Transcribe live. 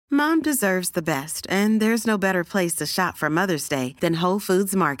Mom deserves the best, and there's no better place to shop for Mother's Day than Whole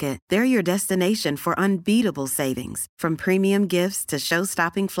Foods Market. They're your destination for unbeatable savings, from premium gifts to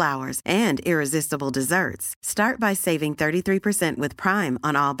show-stopping flowers and irresistible desserts. Start by saving 33% with Prime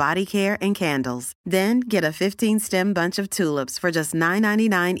on all body care and candles. Then get a 15-stem bunch of tulips for just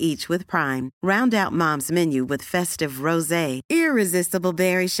 $9.99 each with Prime. Round out Mom's menu with festive rosé, irresistible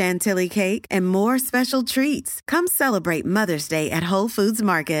berry chantilly cake, and more special treats. Come celebrate Mother's Day at Whole Foods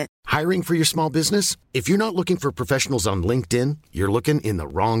Market. Hiring for your small business? If you're not looking for professionals on LinkedIn, you're looking in the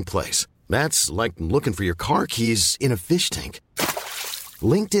wrong place. That's like looking for your car keys in a fish tank.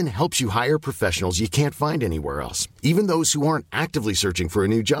 LinkedIn helps you hire professionals you can't find anywhere else, even those who aren't actively searching for a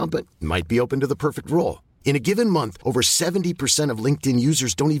new job but might be open to the perfect role. In a given month, over 70% of LinkedIn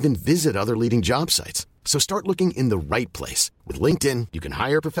users don't even visit other leading job sites. So start looking in the right place. With LinkedIn, you can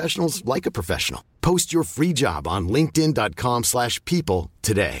hire professionals like a professional. Post your free job on linkedin.com/people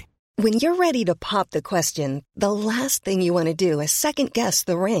today. When you're ready to pop the question, the last thing you want to do is second-guess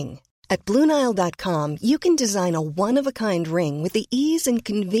the ring. At BlueNile.com, you can design a one-of-a-kind ring with the ease and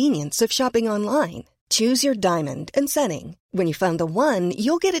convenience of shopping online. Choose your diamond and setting. When you find the one,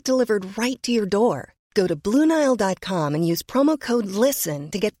 you'll get it delivered right to your door. Go to BlueNile.com and use promo code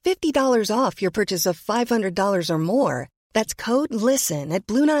LISTEN to get $50 off your purchase of $500 or more. That's code LISTEN at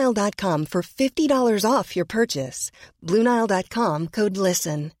BlueNile.com for $50 off your purchase. BlueNile.com, code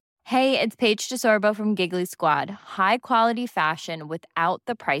LISTEN. Hey, it's Paige DeSorbo from Giggly Squad. High quality fashion without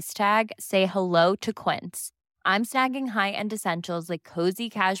the price tag. Say hello to Quince. I'm snagging high-end essentials like cozy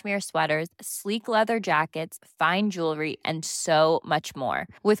cashmere sweaters, sleek leather jackets, fine jewelry, and so much more.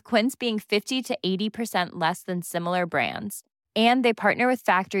 With Quince being 50 to 80% less than similar brands. And they partner with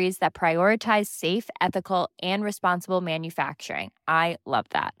factories that prioritize safe, ethical, and responsible manufacturing. I love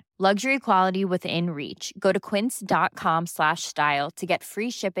that. Luxury quality within reach. Go to quince.com/style to get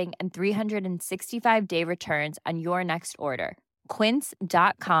free shipping and 365-day returns on your next order.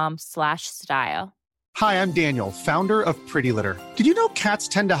 Quince.com/style. Hi, I'm Daniel, founder of Pretty Litter. Did you know cats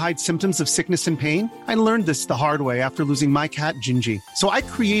tend to hide symptoms of sickness and pain? I learned this the hard way after losing my cat, Gingy. So I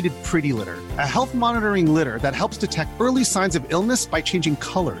created Pretty Litter, a health monitoring litter that helps detect early signs of illness by changing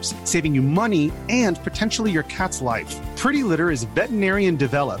colors, saving you money and potentially your cat's life. Pretty Litter is veterinarian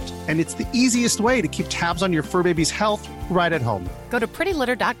developed, and it's the easiest way to keep tabs on your fur baby's health right at home. Go to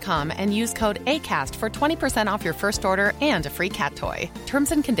prettylitter.com and use code ACAST for 20% off your first order and a free cat toy.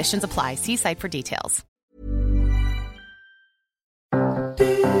 Terms and conditions apply. See site for details.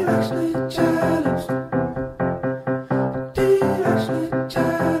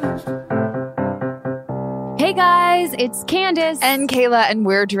 Hey guys, it's Candace. And Kayla, and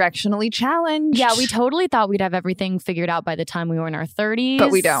we're directionally challenged. Yeah, we totally thought we'd have everything figured out by the time we were in our 30s.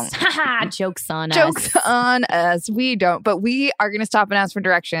 But we don't. Haha, joke's on us. Joke's on us. We don't. But we are going to stop and ask for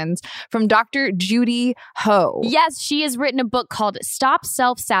directions from Dr. Judy Ho. Yes, she has written a book called Stop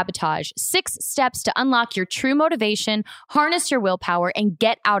Self-Sabotage, 6 Steps to Unlock Your True Motivation, Harness Your Willpower, and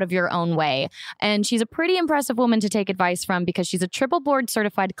Get Out of Your Own Way. And she's a pretty impressive woman to take advice from because she's a triple board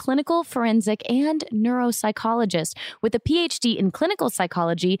certified clinical, forensic, and neuropsychologist with a PhD in clinical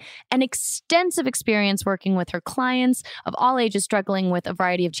psychology and extensive experience working with her clients of all ages struggling with a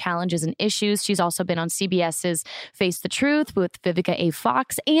variety of challenges and issues. She's also been on CBS's Face the Truth with Vivica A.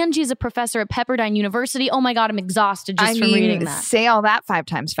 Fox, and she's a professor at Pepperdine University. Oh my God, I'm exhausted just from reading that. Say all that 5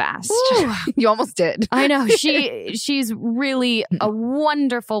 times fast. You almost did. I know. She's really a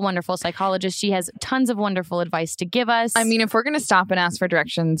wonderful, wonderful psychologist. She has tons of wonderful advice to give us. I mean, if we're going to stop and ask for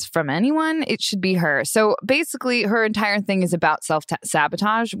directions from anyone, it should be her. So basically, her entire thing is about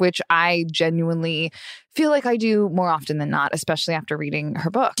self-sabotage, which I genuinely feel like I do more often than not, especially after reading her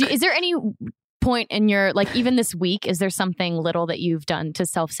book. Is there any point in your, like, even this week, is there something little that you've done to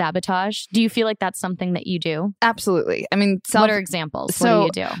self-sabotage? Do you feel like that's something that you do? Absolutely. I mean, what are examples?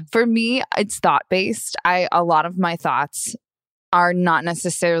 What do you do? For me, it's thought-based. A lot of my thoughts are not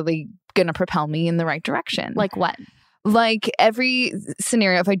necessarily going to propel me in the right direction. Like what? Like every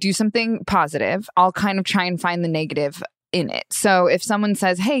scenario, if I do something positive, I'll kind of try and find the negative in it. So if someone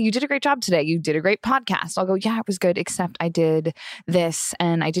says, hey, you did a great job today, you did a great podcast, I'll go, yeah, it was good, except I did this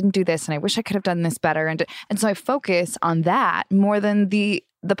and I didn't do this and I wish I could have done this better. And so I focus on that more than the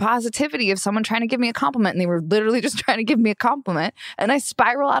positivity of someone trying to give me a compliment, and they were literally just trying to give me a compliment, and I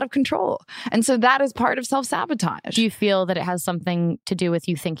spiral out of control. And so that is part of self-sabotage. Do you feel that it has something to do with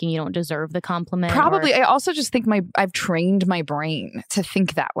you thinking you don't deserve the compliment? Probably. I also just think I've trained my brain to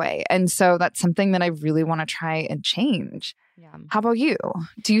think that way. And so that's something that I really want to try and change. Yeah. How about you?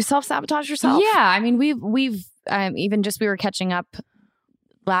 Do you self-sabotage yourself? Yeah. I mean, we've even just, we were catching up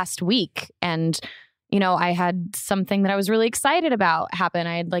last week, and I had something that I was really excited about happen.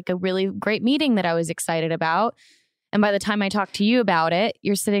 I had like a really great meeting that I was excited about. And by the time I talk to you about it,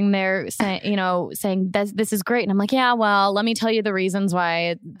 you're sitting there saying this is great. And I'm like, yeah, well, let me tell you the reasons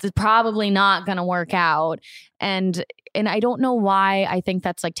why it's probably not going to work out. And I don't know why I think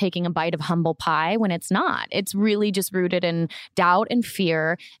that's like taking a bite of humble pie when it's not. It's really just rooted in doubt and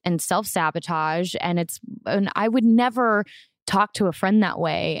fear and self-sabotage. And I would never talk to a friend that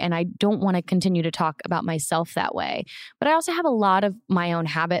way. And I don't want to continue to talk about myself that way. But I also have a lot of my own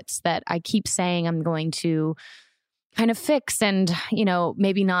habits that I keep saying I'm going to kind of fix and,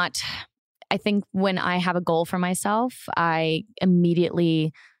 maybe not. I think when I have a goal for myself, I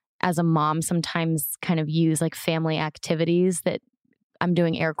immediately, as a mom, sometimes kind of use like family activities that I'm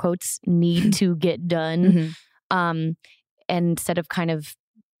doing air quotes need to get done. Instead of kind of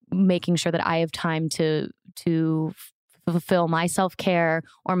making sure that I have time to fulfill my self-care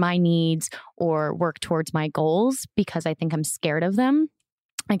or my needs or work towards my goals because I think I'm scared of them.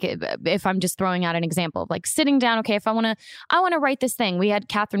 Like if I'm just throwing out an example of like sitting down, okay, if I want to write this thing. We had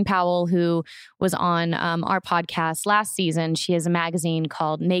Catherine Powell, who was on our podcast last season. She has a magazine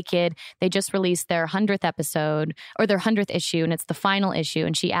called Naked. They just released their 100th episode or their 100th issue, and it's the final issue.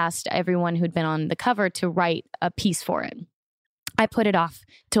 And she asked everyone who'd been on the cover to write a piece for it. I put it off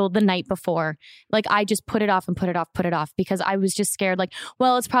till the night before. Like I just put it off because I was just scared. Like,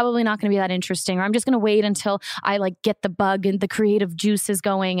 well, it's probably not going to be that interesting, or I'm just going to wait until I like get the bug and the creative juices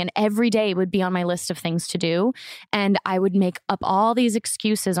going. And every day would be on my list of things to do. And I would make up all these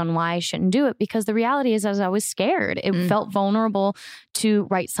excuses on why I shouldn't do it because the reality is I was scared. It felt vulnerable to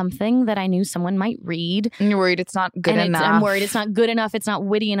write something that I knew someone might read. And you're worried it's not good enough. I'm worried it's not good enough. It's not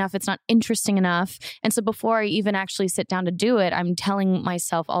witty enough. It's not interesting enough. And so before I even actually sit down to do it, I'm telling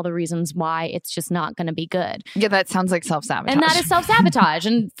myself all the reasons why it's just not going to be good. Yeah, that sounds like self-sabotage. And that is self-sabotage.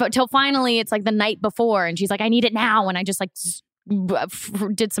 And till finally it's like the night before and she's like, I need it now. And I just like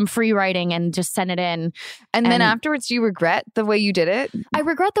did some free writing and just sent it in. And then afterwards, do you regret the way you did it? I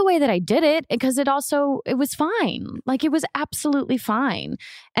regret the way that I did it because it was fine. Like it was absolutely fine.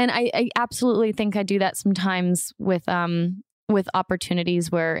 And I absolutely think I do that sometimes with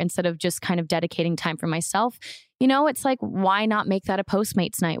opportunities where instead of just kind of dedicating time for myself, it's like, why not make that a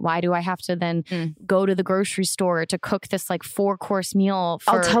Postmates night? Why do I have to then go to the grocery store to cook this like 4-course meal?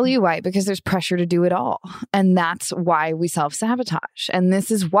 I'll tell you why, because there's pressure to do it all. And that's why we self-sabotage. And this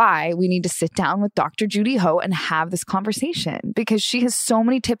is why we need to sit down with Dr. Judy Ho and have this conversation because she has so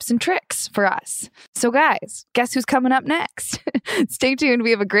many tips and tricks for us. So guys, guess who's coming up next? Stay tuned. We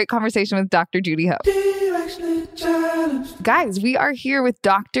have a great conversation with Dr. Judy Ho. Guys, we are here with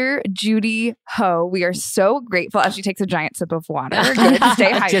Dr. Judy Ho. We are so grateful as she takes a giant sip of water. Good.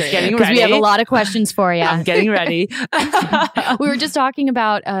 Stay hydrated. Just getting ready. Because we have a lot of questions for you. I'm getting ready. We were just talking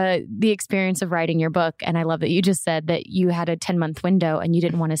about the experience of writing your book. And I love that you just said that you had a 10-month window and you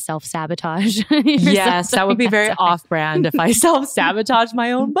didn't want to self-sabotage. Yes, that would be very off-brand if I self-sabotage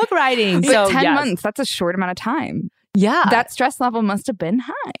my own book writing. But so 10 months, that's a short amount of time. Yeah. That stress level must have been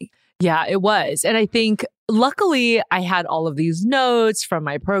high. Yeah, it was. And I think luckily I had all of these notes from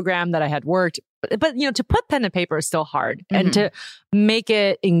my program that I had worked. But to put pen to paper is still hard and to make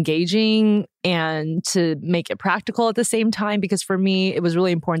it engaging and to make it practical at the same time, because for me, it was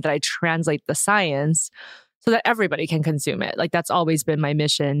really important that I translate the science so that everybody can consume it. Like that's always been my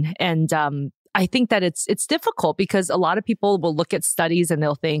mission. And I think that it's difficult because a lot of people will look at studies and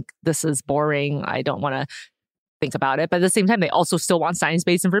they'll think this is boring. I don't want to think about it. But at the same time, they also still want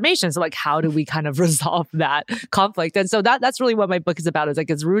science-based information. So like, how do we kind of resolve that conflict? And so that's really what my book is about. Is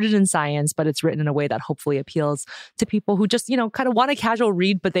like, it's rooted in science, but it's written in a way that hopefully appeals to people who just, kind of want a casual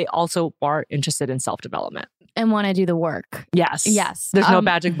read, but they also are interested in self-development. And want to do the work. Yes. Yes. There's no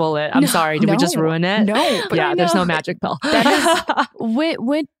magic bullet. I'm sorry. Did we just ruin it? No. But yeah, there's no magic pill. That is,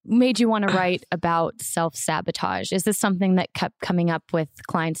 what made you want to write about self-sabotage? Is this something that kept coming up with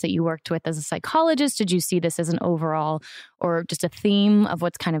clients that you worked with as a psychologist? Did you see this as an overall or just a theme of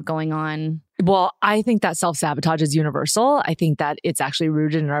what's kind of going on? Well, I think that self-sabotage is universal. I think that it's actually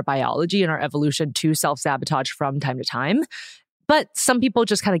rooted in our biology and our evolution to self-sabotage from time to time. But some people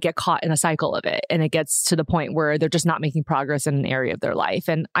just kind of get caught in a cycle of it. And it gets to the point where they're just not making progress in an area of their life.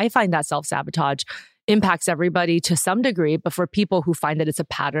 And I find that self-sabotage impacts everybody to some degree. But for people who find that it's a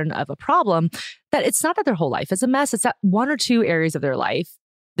pattern of a problem, that it's not that their whole life is a mess. It's that one or two areas of their life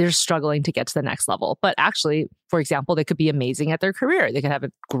they're struggling to get to the next level. But actually, for example, they could be amazing at their career. They could have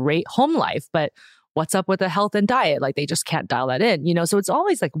a great home life. But what's up with the health and diet? Like they just can't dial that in, you know? So it's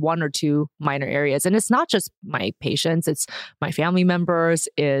always like one or two minor areas. And it's not just my patients, it's my family members,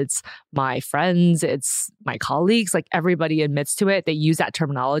 it's my friends, it's my colleagues, like everybody admits to it. They use that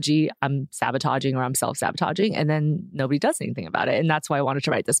terminology, I'm sabotaging or I'm self-sabotaging, and then nobody does anything about it. And that's why I wanted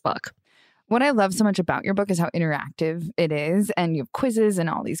to write this book. What I love so much about your book is how interactive it is, and you have quizzes and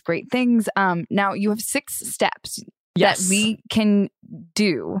all these great things. Now you have 6 steps that we can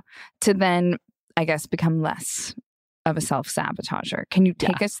do to then, I guess, become less of a self-sabotager. Can you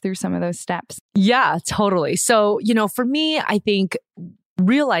take us through some of those steps? Yeah, totally. So, you know, for me, I think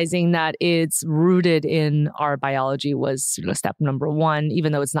realizing that it's rooted in our biology was, you know, step number 1,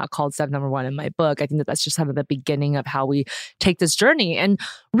 even though it's not called step number 1 in my book. I think that that's just kind of the beginning of how we take this journey. And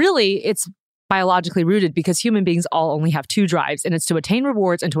really, it's biologically rooted because human beings all only have 2 drives, and it's to attain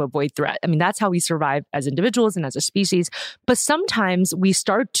rewards and to avoid threat. I mean, that's how we survive as individuals and as a species. But sometimes we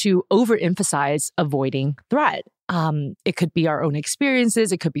start to overemphasize avoiding threat. It could be our own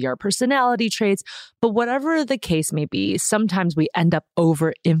experiences, it could be our personality traits, but whatever the case may be, sometimes we end up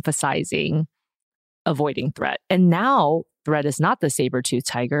overemphasizing avoiding threat. And now threat is not the saber-toothed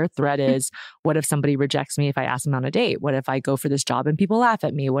tiger. Threat is, what if somebody rejects me if I ask them on a date? What if I go for this job and people laugh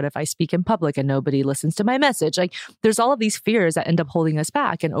at me? What if I speak in public and nobody listens to my message? Like, there's all of these fears that end up holding us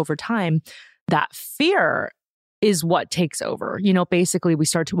back. And over time, that fear is what takes over. You know, basically, we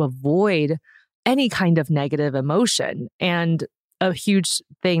start to avoid any kind of negative emotion. And a huge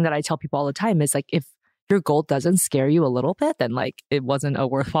thing that I tell people all the time is like, if your goal doesn't scare you a little bit, then like it wasn't a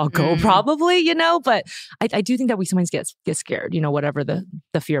worthwhile goal, probably, you know. But I do think that we sometimes get scared, you know, whatever the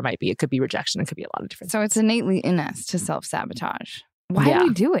fear might be. It could be rejection. It could be a lot of different things. So it's innately in us to self-sabotage. Why do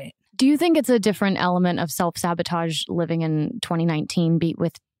we do it? Do you think it's a different element of self-sabotage living in 2019 beat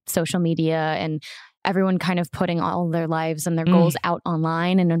with social media and everyone kind of putting all their lives and their goals out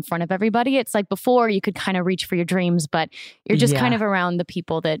online and in front of everybody? It's like before you could kind of reach for your dreams, but you're just kind of around the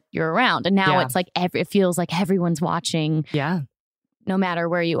people that you're around. And now it's like, it feels like everyone's watching no matter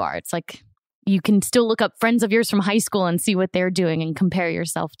where you are. It's like, you can still look up friends of yours from high school and see what they're doing and compare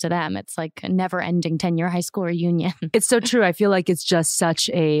yourself to them. It's like a never-ending 10-year high school reunion. It's so true. I feel like it's just such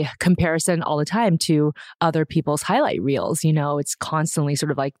a comparison all the time to other people's highlight reels. You know, it's constantly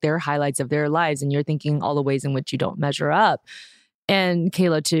sort of like their highlights of their lives, and you're thinking all the ways in which you don't measure up. And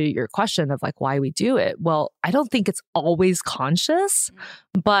Kayla, to your question of like why we do it, well, I don't think it's always conscious,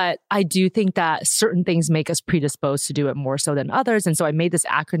 but I do think that certain things make us predisposed to do it more so than others. And so I made this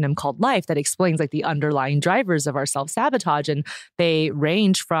acronym called LIFE that explains like the underlying drivers of our self-sabotage. And they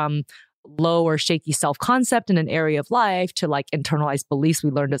range from low or shaky self-concept in an area of life to like internalized beliefs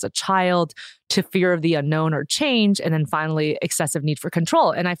we learned as a child to fear of the unknown or change, and then finally excessive need for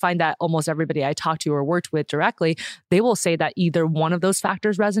control. And I find that almost everybody I talk to or worked with directly, they will say that either one of those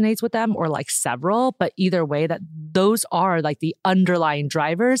factors resonates with them or like several, but either way that those are like the underlying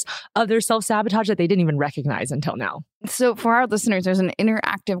drivers of their self-sabotage that they didn't even recognize until now. So for our listeners, there's an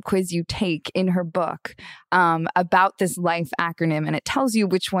interactive quiz you take in her book about this LIFE acronym, and it tells you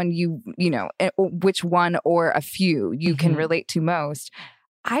which one which one or a few you can relate to most.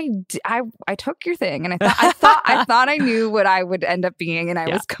 I took your thing, and I thought I knew what I would end up being, and I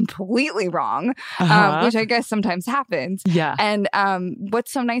was completely wrong, which I guess sometimes happens. Yeah. And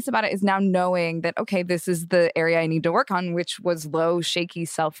what's so nice about it is now knowing that, okay, this is the area I need to work on, which was low, shaky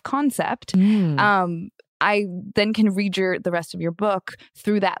self-concept. I then can read the rest of your book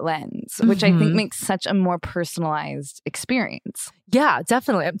through that lens, which I think makes such a more personalized experience. Yeah,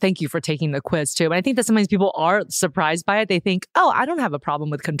 definitely. Thank you for taking the quiz too. And I think that sometimes people are surprised by it. They think, oh, I don't have a problem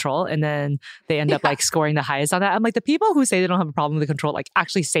with control. And then they end up like scoring the highest on that. I'm like, the people who say they don't have a problem with control, like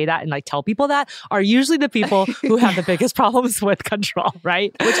actually say that and like tell people that are usually the people who have the biggest problems with control,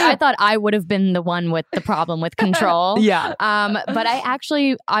 right? Which I thought I would have been the one with the problem with control. Yeah. But I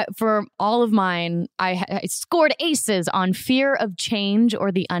actually, for all of mine, I scored aces on fear of change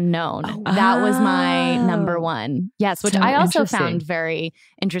or the unknown. That was my number one. Yes, which I also found very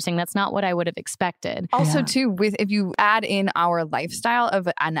interesting. That's not what I would have expected. Also, too, if you add in our lifestyle of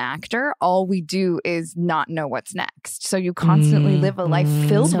an actor, all we do is not know what's next. So you constantly live a life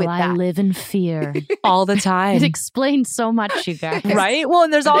filled with that. I live in fear all the time. It explains so much, you guys. Right? Well,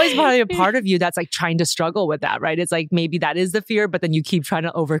 and there's always probably a part of you that's like trying to struggle with that, right? It's like maybe that is the fear, but then you keep trying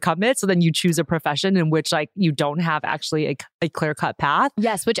to overcome it. So then you choose a profession in which like you don't have actually a clear-cut path.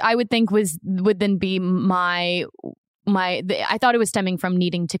 Yes, which I would think would then be I thought it was stemming from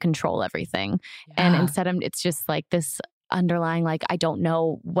needing to control everything. And instead it's just like this underlying, like, I don't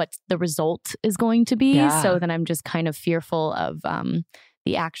know what the result is going to be. So then I'm just kind of fearful of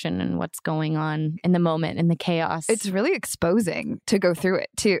the action and what's going on in the moment, in the chaos. It's really exposing to go through it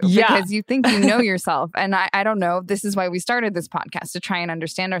too. Yeah. Because you think you know yourself. And I don't know, this is why we started this podcast, to try and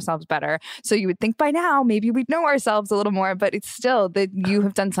understand ourselves better. So you would think by now, maybe we'd know ourselves a little more, but it's still that you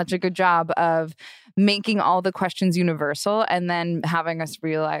have done such a good job of making all the questions universal and then having us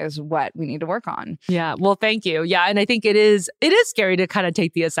realize what we need to work on. Yeah. Well, thank you. Yeah. And I think it is scary to kind of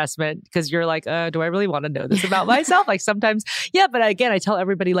take the assessment because you're like, do I really want to know this about myself? Like sometimes, yeah. But again, I tell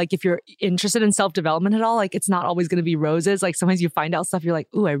everybody, like, if you're interested in self-development at all, like it's not always going to be roses. Like sometimes you find out stuff, you're like,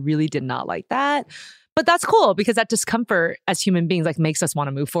 ooh, I really did not like that. But that's cool because that discomfort as human beings like makes us want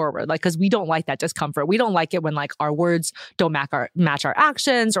to move forward. Like, because we don't like that discomfort. We don't like it when like our words don't match our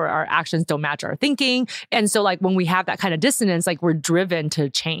actions or our actions don't match our thinking. And so like when we have that kind of dissonance, like we're driven to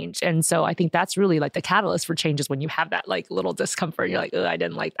change. And so I think that's really like the catalyst for change is when you have that like little discomfort. You're like, oh, I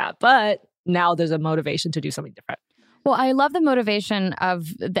didn't like that. But now there's a motivation to do something different. Well, I love the motivation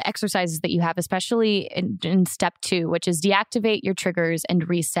of the exercises that you have, especially in step 2, which is deactivate your triggers and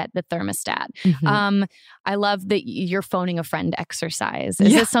reset the thermostat. Mm-hmm. I love that you're phoning a friend exercise.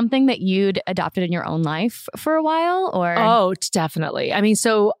 Is this something that you'd adopted in your own life for a while? Or Oh, definitely. I mean,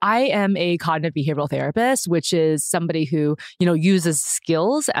 so I am a cognitive behavioral therapist, which is somebody who, uses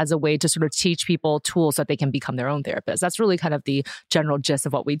skills as a way to sort of teach people tools so that they can become their own therapists. That's really kind of the general gist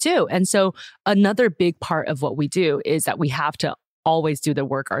of what we do. And so another big part of what we do is that we have to always do the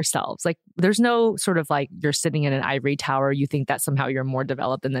work ourselves. Like there's no sort of like you're sitting in an ivory tower, you think that somehow you're more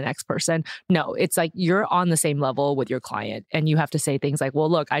developed than the next person. No, it's like you're on the same level with your client and you have to say things like, well,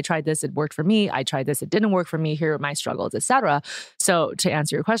 look, I tried this, it worked for me. I tried this, it didn't work for me. Here are my struggles, etc. So to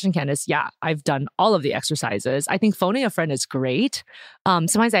answer your question, Candace, yeah, I've done all of the exercises. I think phoning a friend is great.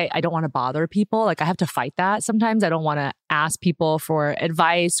 Sometimes I don't want to bother people. Like I have to fight that. Sometimes I don't want to ask people for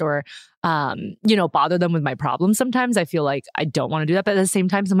advice or bother them with my problems. Sometimes I feel like I don't want to do that. But at the same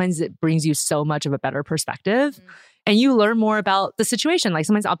time, sometimes it brings you so much of a better perspective and you learn more about the situation. Like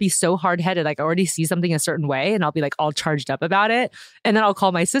sometimes I'll be so hard-headed, like I already see something a certain way and I'll be like all charged up about it. And then I'll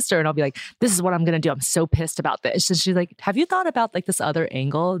call my sister and I'll be like, this is what I'm going to do. I'm so pissed about this. And she's like, have you thought about like this other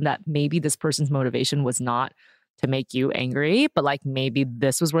angle that maybe this person's motivation was not to make you angry, but like maybe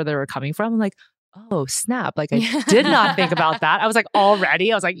this was where they were coming from? I'm like, oh, snap. Like I did not think about that. I was like,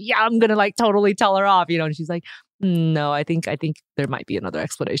 already, I was like, yeah, I'm going to like totally tell her off, and she's like, no, I think there might be another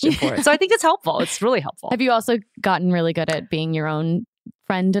explanation for it. So I think it's helpful. It's really helpful. Have you also gotten really good at being your own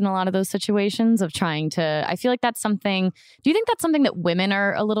friend in a lot of those situations of trying to, I feel like that's something, do you think that's something that women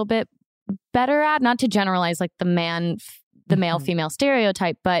are a little bit better at? Not to generalize like the male-female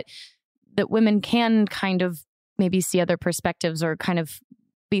stereotype, but that women can kind of maybe see other perspectives or kind of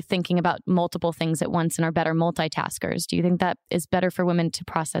be thinking about multiple things at once and are better multitaskers. Do you think that is better for women to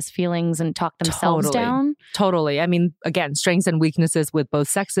process feelings and talk themselves down? Totally. I mean, again, strengths and weaknesses with both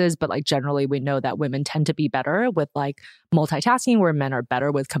sexes, but like generally we know that women tend to be better with like multitasking, where men are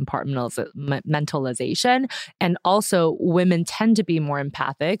better with compartmentalization. And also women tend to be more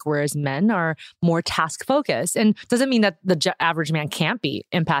empathic, whereas men are more task focused. And doesn't mean that the average man can't be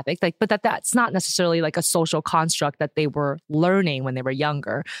empathic, but that's not necessarily like a social construct that they were learning when they were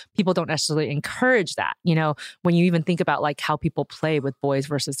younger. People don't necessarily encourage that. When you even think about like how people play with boys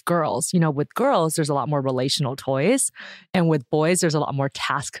versus girls, with girls, there's a lot more relational toys. And with boys, there's a lot more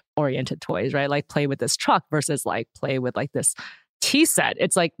task oriented toys, right? Like play with this truck versus like play with like this tea set.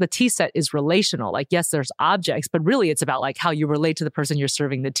 It's like the tea set is relational. Like, yes, there's objects, but really it's about like how you relate to the person you're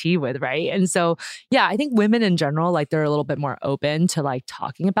serving the tea with, right? And so, yeah, I think women in general, like they're a little bit more open to like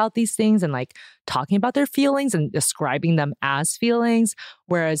talking about these things and like talking about their feelings and describing them as feelings.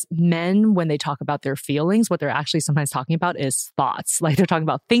 Whereas men, when they talk about their feelings, what they're actually sometimes talking about is thoughts. Like they're talking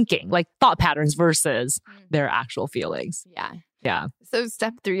about thinking, like thought patterns versus their actual feelings. Yeah. Yeah. So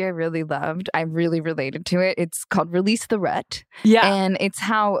step 3, I really loved. I really related to it. It's called Release the Rut. Yeah. And it's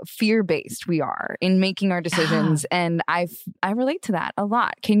how fear-based we are in making our decisions. Yeah. And I relate to that a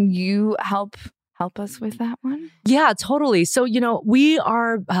lot. Can you help us with that one? Yeah, totally. So, we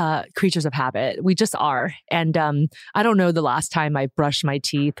are creatures of habit. We just are. And I don't know the last time I brushed my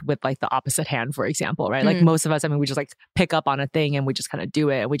teeth with like the opposite hand, for example, right? Like most of us, we just like pick up on a thing and we just kind of do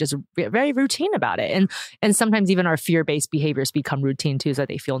it and we just get very routine about it. And sometimes even our fear-based behaviors become routine too, so that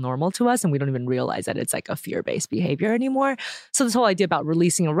they feel normal to us and we don't even realize that it's like a fear-based behavior anymore. So this whole idea about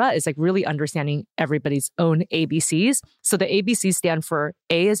releasing a rut is like really understanding everybody's own ABCs. So the ABCs stand for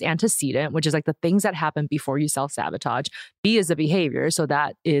A is antecedent, which is like the things that happen before you self-sabotage. B is the behavior. So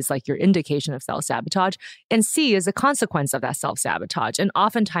that is like your indication of self-sabotage. And C is a consequence of that self-sabotage. And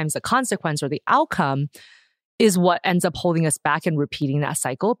oftentimes the consequence or the outcome is what ends up holding us back and repeating that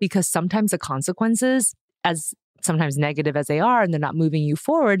cycle, because sometimes the consequences, as sometimes negative as they are, and they're not moving you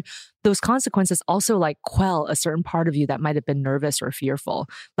forward, those consequences also like quell a certain part of you that might have been nervous or fearful.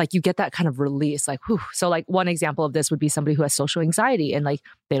 Like you get that kind of release, like, whew. So like one example of this would be somebody who has social anxiety and like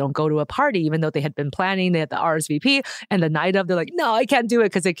they don't go to a party, even though they had been planning, they had the RSVP, and the night of they're like, no, I can't do it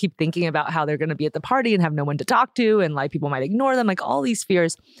because they keep thinking about how they're going to be at the party and have no one to talk to. And like people might ignore them, like all these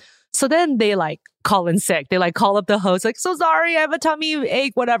fears. So then they like call in sick. They like call up the host, like, so sorry, I have a tummy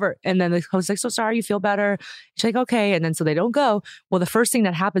ache, whatever. And then the host's like, so sorry, you feel better? She's like, okay. And then so they don't go. Well, the first thing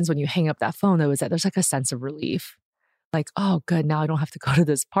that happens when you hang up that phone though is that there's like a sense of relief. Like, oh, good, now I don't have to go to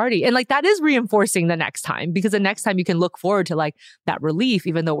this party. And like that is reinforcing the next time, because the next time you can look forward to like that relief,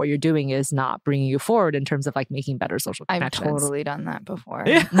 even though what you're doing is not bringing you forward in terms of like making better social connections. I've totally done that before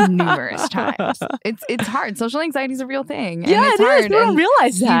numerous times. It's hard. Social anxiety is a real thing. Yeah, and it's it hard. is. People don't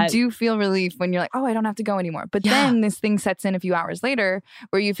realize that. You do feel relief when you're like, oh, I don't have to go anymore. But then this thing sets in a few hours later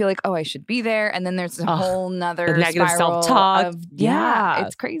where you feel like, oh, I should be there. And then there's a whole nother negative spiral self-talk. of,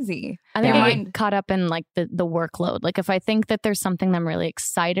 it's crazy. I think I get caught up in like the workload. Like if I think that there's something that I'm really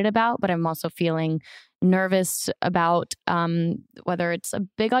excited about, but I'm also feeling nervous about whether it's a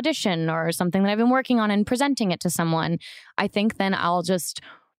big audition or something that I've been working on and presenting it to someone, I think then I'll just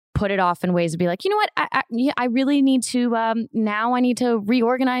put it off in ways to be like, you know what, I really need to, now I need to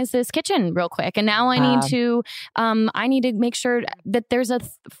reorganize this kitchen real quick. And now I need to make sure that there's a,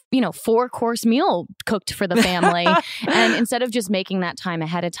 4-course meal cooked for the family. And instead of just making that time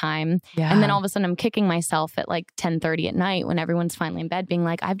ahead of time, and then all of a sudden I'm kicking myself at like 10:30 at night when everyone's finally in bed being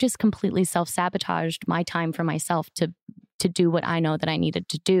like, I've just completely self-sabotaged my time for myself to do what I know that I needed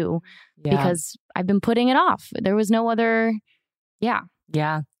to do because I've been putting it off. There was no other, Yeah.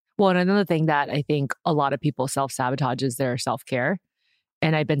 Well, and another thing that I think a lot of people self-sabotage is their self-care.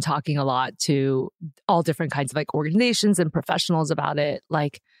 And I've been talking a lot to all different kinds of like organizations and professionals about it.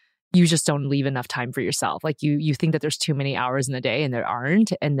 Like you just don't leave enough time for yourself. Like you think that there's too many hours in the day and there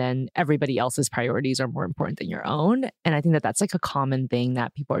aren't. And then everybody else's priorities are more important than your own. And I think that that's like a common thing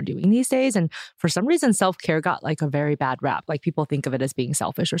that people are doing these days. And for some reason, self-care got like a very bad rap. Like people think of it as being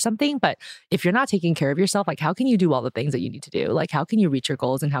selfish or something. But if you're not taking care of yourself, like how can you do all the things that you need to do? Like how can you reach your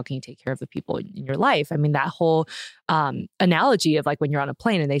goals and how can you take care of the people in your life? I mean, that whole analogy of like when you're on a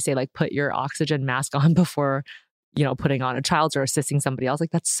plane and they say like put your oxygen mask on before putting on a child's or assisting somebody else,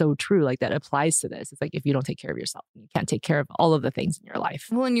 like that's so true. Like that applies to this. It's like if you don't take care of yourself, you can't take care of all of the things in your life.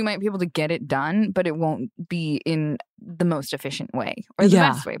 Well, and you might be able to get it done, but it won't be in the most efficient way or the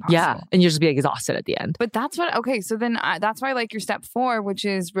best way possible. Yeah, and you'll just be exhausted at the end. But that's so then that's why I like your step 4, which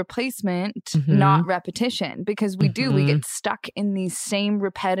is replacement, not repetition, because we get stuck in these same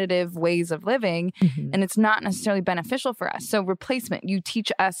repetitive ways of living and it's not necessarily beneficial for us. So replacement, you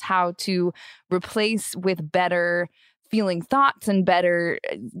teach us how to replace with better feeling thoughts and better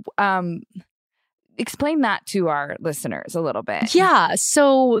explain that to our listeners a little bit. Yeah.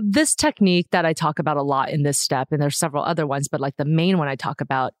 So this technique that I talk about a lot in this step, and there's several other ones, but like the main one I talk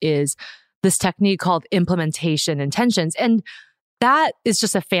about is this technique called implementation intentions. And that is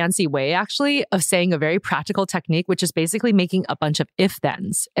just a fancy way actually of saying a very practical technique, which is basically making a bunch of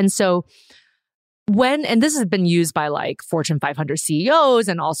if-thens. And so and this has been used by like Fortune 500 CEOs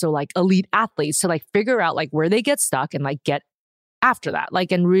and also like elite athletes to like figure out like where they get stuck and like get after that,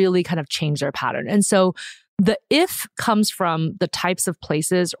 like, and really kind of change their pattern. And so the if comes from the types of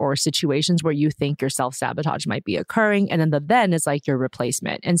places or situations where you think your self-sabotage might be occurring. And then the then is like your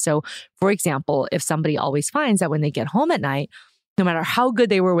replacement. And so, for example, if somebody always finds that when they get home at night, no matter how good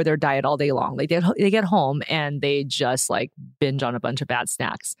they were with their diet all day long, like they get home and they just like binge on a bunch of bad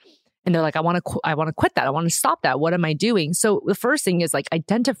snacks. And they're like, I want to quit that. I want to stop that. What am I doing? So the first thing is like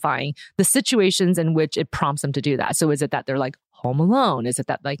identifying the situations in which it prompts them to do that. So is it that they're like home alone? Is it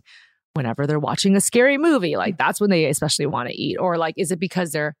that like whenever they're watching a scary movie, like that's when they especially want to eat? Or like, is it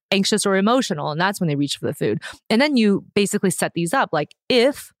because they're anxious or emotional and that's when they reach for the food? And then you basically set these up. Like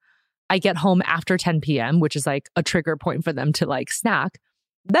if I get home after 10 p.m., which is like a trigger point for them to like snack,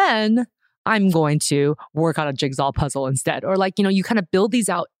 then I'm going to work on a jigsaw puzzle instead. Or like, you kind of build these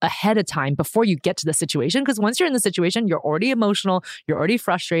out ahead of time before you get to the situation. Because once you're in the situation, you're already emotional, you're already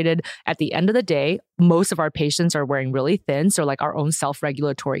frustrated. At the end of the day, most of our patients are wearing really thin. So like our own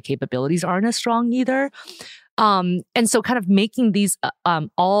self-regulatory capabilities aren't as strong either. And so kind of making these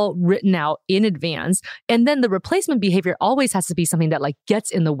all written out in advance. And then the replacement behavior always has to be something that like gets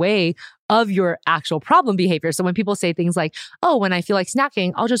in the way of your actual problem behavior. So when people say things like, oh, when I feel like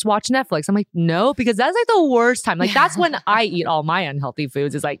snacking, I'll just watch Netflix. I'm like, no, because that's like the worst time. Like that's when I eat all my unhealthy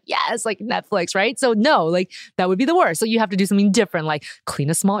foods is like, yes, like Netflix, right? So no, like that would be the worst. So you have to do something different, like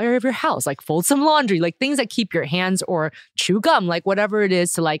clean a small area of your house, like fold some laundry, like things that keep your hands or chew gum, like whatever it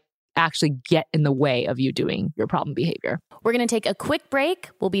is to like actually get in the way of you doing your problem behavior. We're going to take a quick break.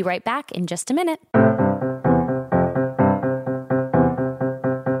 We'll be right back in just a minute.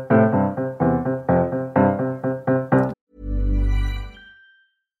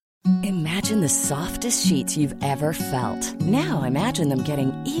 Imagine the softest sheets you've ever felt. Now imagine them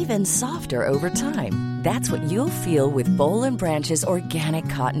getting even softer over time. That's what you'll feel with Boll & Branch's organic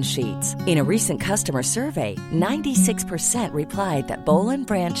cotton sheets. In a recent customer survey, 96% replied that Boll &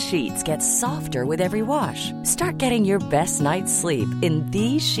 Branch sheets get softer with every wash. Start getting your best night's sleep in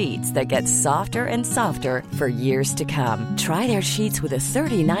these sheets that get softer and softer for years to come. Try their sheets with a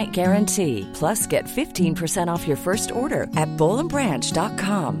 30-night guarantee. Plus, get 15% off your first order at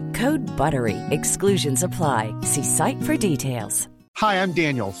bollandbranch.com. Code BUTTERY. Exclusions apply. See site for details. Hi, I'm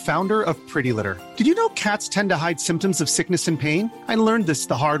Daniel, founder of Pretty Litter. Did you know cats tend to hide symptoms of sickness and pain? I learned this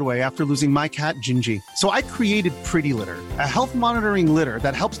the hard way after losing my cat, Gingy. So I created Pretty Litter, a health monitoring litter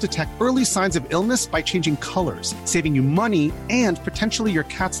that helps detect early signs of illness by changing colors, saving you money and potentially your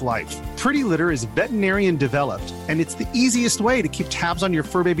cat's life. Pretty Litter is veterinarian developed, and it's the easiest way to keep tabs on your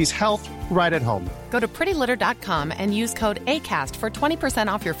fur baby's health right at home. Go to prettylitter.com and use code ACAST for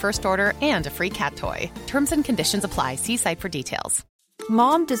 20% off your first order and a free cat toy. Terms and conditions apply. See site for details.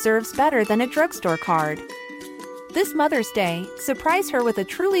 Mom deserves better than a drugstore card. This Mother's Day, surprise her with a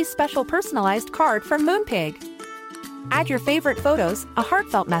truly special personalized card from Moonpig. Add your favorite photos, a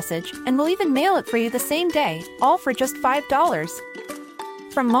heartfelt message, and we'll even mail it for you the same day, all for just $5.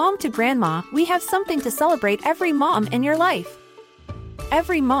 From mom to grandma, we have something to celebrate every mom in your life.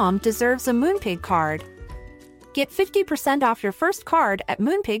 Every mom deserves a Moonpig card. Get 50% off your first card at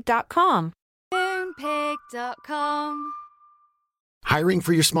Moonpig.com. Moonpig.com. Hiring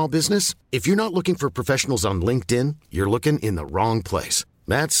for your small business? If you're not looking for professionals on LinkedIn, you're looking in the wrong place.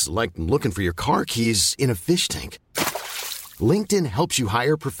 That's like looking for your car keys in a fish tank. LinkedIn helps you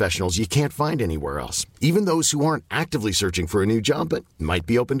hire professionals you can't find anywhere else, even those who aren't actively searching for a new job but might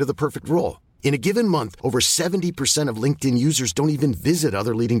be open to the perfect role. In a given month, over 70% of LinkedIn users don't even visit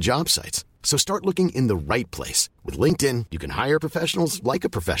other leading job sites. So start looking in the right place. With LinkedIn, you can hire professionals like a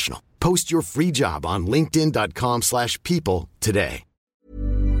professional. Post your free job on linkedin.com/people today.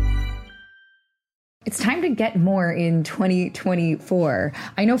 It's time to get more in 2024.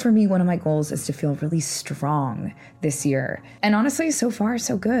 I know for me, one of my goals is to feel really strong this year. And honestly, so far,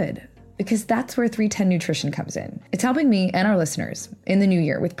 so good. Because that's where 310 Nutrition comes in. It's helping me and our listeners in the new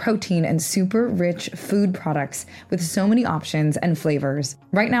year with protein and super rich food products with so many options and flavors.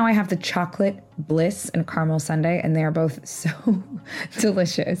 Right now I have the chocolate bliss and caramel sundae, and they are both so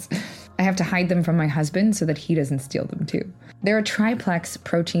delicious. I have to hide them from my husband so that he doesn't steal them too. They're a triplex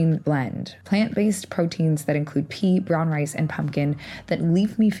protein blend, plant-based proteins that include pea, brown rice, and pumpkin that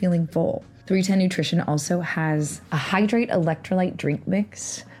leave me feeling full. 310 Nutrition also has a Hydrate electrolyte drink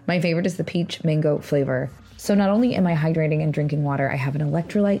mix. My favorite is the peach mango flavor. So not only am I hydrating and drinking water, I have an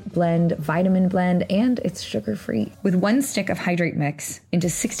electrolyte blend, vitamin blend, and it's sugar-free. With one stick of Hydrate mix into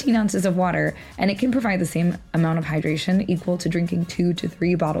 16 ounces of water, and it can provide the same amount of hydration equal to drinking 2 to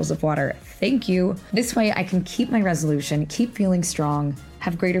 3 bottles of water. Thank you. This way I can keep my resolution, keep feeling strong,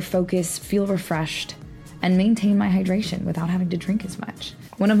 have greater focus, feel refreshed, and maintain my hydration without having to drink as much.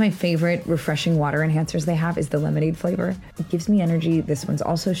 One of my favorite refreshing water enhancers they have is the lemonade flavor. It gives me energy. This one's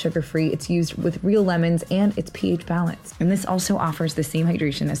also sugar-free. It's used with real lemons and it's pH balanced. And this also offers the same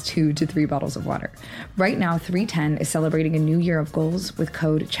hydration as 2 to 3 bottles of water. Right now, 310 is celebrating a new year of goals with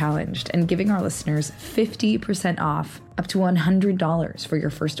code CHALLENGED and giving our listeners 50% off up to $100 for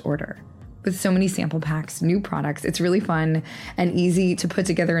your first order. With so many sample packs, new products, it's really fun and easy to put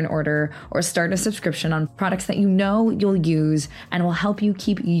together an order or start a subscription on products that you know you'll use and will help you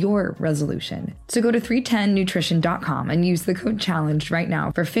keep your resolution. So go to 310nutrition.com and use the code CHALLENGED right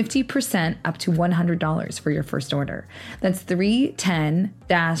now for 50% up to $100 for your first order. That's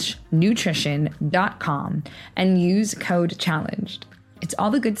 310-nutrition.com and use code CHALLENGED. It's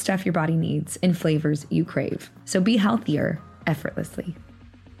all the good stuff your body needs in flavors you crave. So be healthier effortlessly.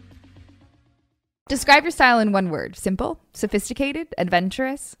 Describe your style in one word. Simple, sophisticated,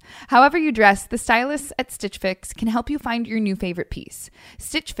 adventurous. However you dress, the stylists at Stitch Fix can help you find your new favorite piece.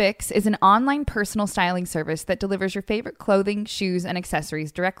 Stitch Fix is an online personal styling service that delivers your favorite clothing, shoes, and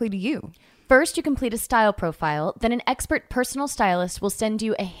accessories directly to you. First, you complete a style profile, then an expert personal stylist will send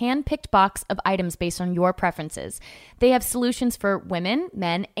you a hand-picked box of items based on your preferences. They have solutions for women,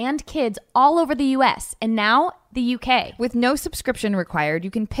 men, and kids all over the US, and now the UK. With no subscription required,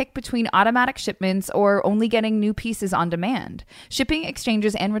 you can pick between automatic shipments or only getting new pieces on demand. Shipping,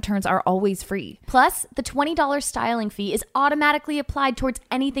 exchanges, and returns are always free. Plus, the $20 styling fee is automatically applied towards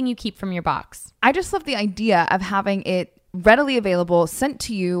anything you keep from your box. I just love the idea of having it readily available, sent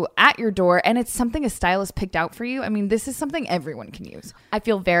to you at your door, and it's something a stylist picked out for you. I mean, this is something everyone can use. I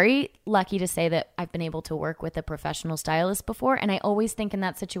feel very lucky to say that I've been able to work with a professional stylist before, and I always think in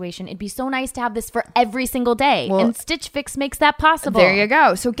that situation, it'd be so nice to have this for every single day. Well, and Stitch Fix makes that possible. There you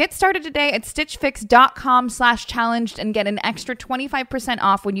go. So get started today at stitchfix.com/challenged and get an extra 25%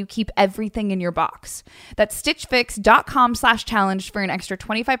 off when you keep everything in your box. That's stitchfix.com/challenged for an extra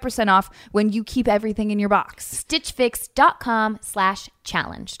 25% off when you keep everything in your box.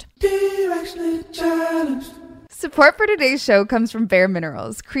 stitchfix.com/challenged. Support for today's show comes from Bare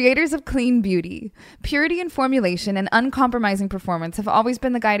Minerals, creators of clean beauty. Purity in formulation and uncompromising performance have always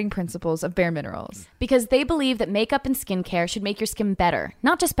been the guiding principles of Bare Minerals. Because they believe that makeup and skincare should make your skin better,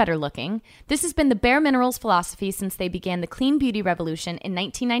 not just better looking. This has been the Bare Minerals philosophy since they began the clean beauty revolution in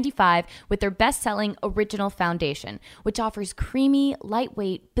 1995 with their best-selling Original Foundation, which offers creamy,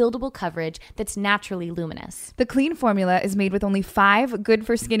 lightweight, buildable coverage that's naturally luminous. The clean formula is made with only 5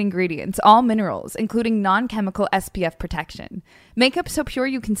 good-for-skin ingredients, all minerals, including non-chemical SPF protection. Makeup so pure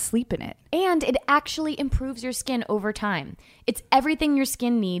you can sleep in it. And it actually improves your skin over time. It's everything your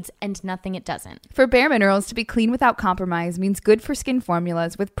skin needs and nothing it doesn't. For Bare Minerals to be clean without compromise means good for skin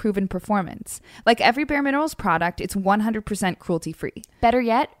formulas with proven performance. Like every Bare Minerals product, it's 100% cruelty-free. Better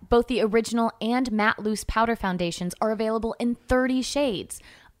yet, both the original and matte loose powder foundations are available in 30 shades.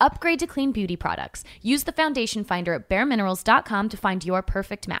 Upgrade to clean beauty products. Use the foundation finder at bareminerals.com to find your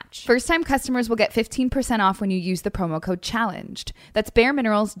perfect match. First-time customers will get 15% off when you use the promo code CHALLENGED. That's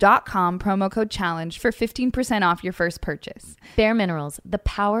bareminerals.com, promo code CHALLENGED for 15% off your first purchase. Bare Minerals, the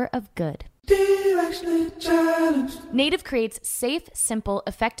power of good. Native creates safe, simple,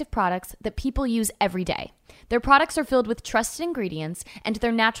 effective products that people use every day. Their products are filled with trusted ingredients, and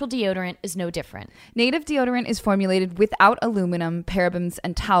their natural deodorant is no different. Native deodorant is formulated without aluminum, parabens,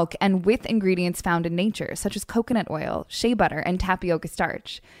 and talc, and with ingredients found in nature, such as coconut oil, shea butter, and tapioca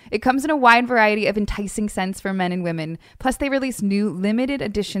starch. It comes in a wide variety of enticing scents for men and women, plus they release new limited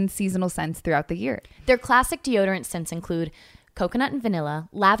edition seasonal scents throughout the year. Their classic deodorant scents include coconut and vanilla,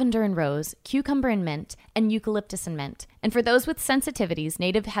 lavender and rose, cucumber and mint, and eucalyptus and mint. And for those with sensitivities,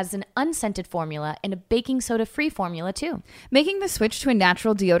 Native has an unscented formula and a baking soda-free formula too. Making the switch to a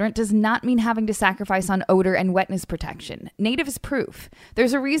natural deodorant does not mean having to sacrifice on odor and wetness protection. Native is proof.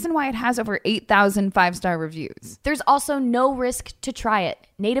 There's a reason why it has over 8,000 5-star reviews. There's also no risk to try it.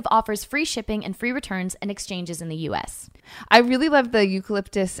 Native offers free shipping and free returns and exchanges in the U.S. I really love the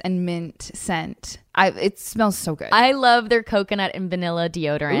eucalyptus and mint scent. It smells so good. I love their coconut and vanilla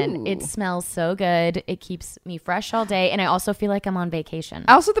deodorant. Ooh. It smells so good. It keeps me fresh all day, and I also feel like I'm on vacation.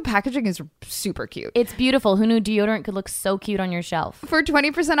 Also, the packaging is super cute. It's beautiful. Who knew deodorant could look so cute on your shelf? For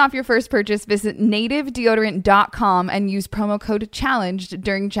 20% off your first purchase, visit nativedeodorant.com and use promo code CHALLENGED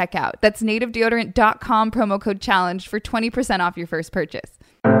during checkout. That's nativedeodorant.com, promo code CHALLENGED for 20% off your first purchase.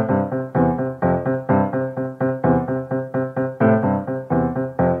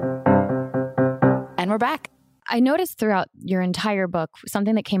 We're back. I noticed throughout your entire book,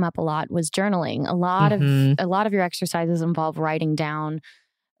 something that came up a lot was journaling. A lot of your exercises involve writing down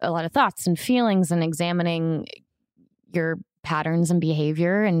a lot of thoughts and feelings and examining your patterns and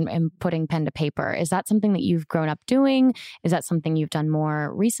behavior and putting pen to paper. Is that something that you've grown up doing? Is that something you've done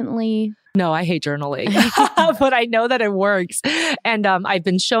more recently? No, I hate journaling, but I know that it works. And I've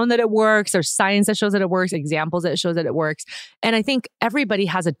been shown that it works. There's science that shows that it works, examples that shows that it works. And I think everybody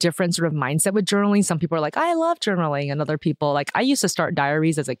has a different sort of mindset with journaling. Some people are like, I love journaling. And other people, like, I used to start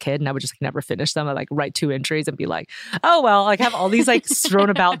diaries as a kid and I would just never finish them. I'd like write 2 entries and be like, oh, well, like have all these like thrown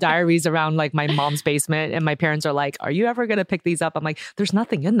about diaries around like my mom's basement. And my parents are like, are you ever going to pick these up? I'm like, there's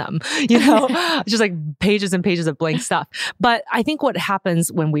nothing in them, you know, just like pages and pages of blank stuff. But I think what happens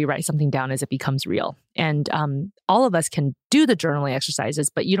when we write something down is it becomes real. And all of us can do the journaling exercises,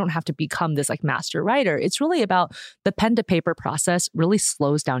 but you don't have to become this like master writer. It's really about the pen to paper process really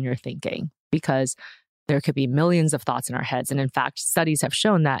slows down your thinking because there could be millions of thoughts in our heads. And in fact, studies have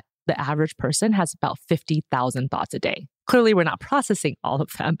shown that the average person has about 50,000 thoughts a day. Clearly, we're not processing all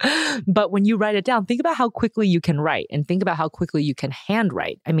of them. But when you write it down, think about how quickly you can write and think about how quickly you can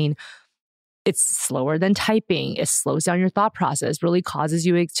handwrite. I mean, it's slower than typing. It slows down your thought process, really causes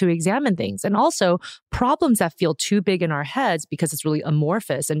you to examine things. And also problems that feel too big in our heads because it's really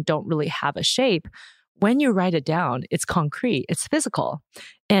amorphous and don't really have a shape. When you write it down, it's concrete, it's physical.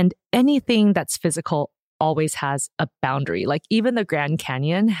 And anything that's physical always has a boundary. Like even the Grand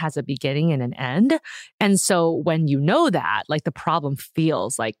Canyon has a beginning and an end. And so when you know that, like the problem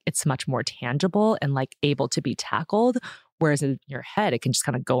feels like it's much more tangible and like able to be tackled. Whereas in your head, it can just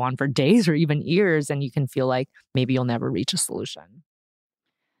kind of go on for days or even years, and you can feel like maybe you'll never reach a solution.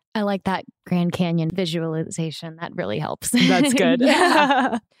 I like that Grand Canyon visualization. That really helps. That's good.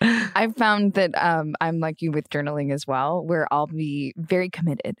 I've found that I'm like you with journaling as well, where I'll be very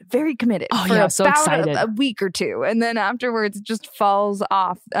committed Oh, for yeah, so about excited. a week or two. And then afterwards it just falls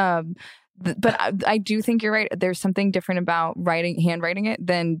off. But I do think you're right. There's something different about handwriting it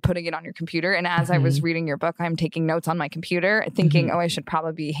than putting it on your computer. And as I was reading your book, I'm taking notes on my computer thinking, I should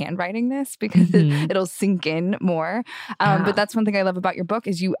probably be handwriting this because it'll sink in more. But that's one thing I love about your book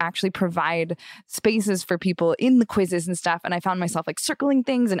is you actually provide spaces for people in the quizzes and stuff. And I found myself like circling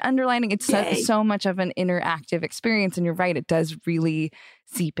things and underlining. It's so much of an interactive experience. And you're right. It does really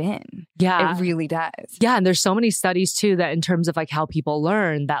seep in. Yeah. It really does. Yeah. And there's so many studies too that in terms of like how people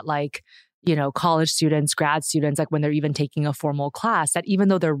learn that like, you know, college students, grad students, like when they're even taking a formal class, that even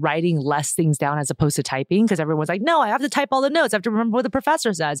though they're writing less things down as opposed to typing, because everyone's like, no, I have to type all the notes. I have to remember what the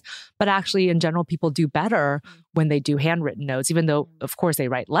professor says. But actually, in general, people do better when they do handwritten notes, even though, of course, they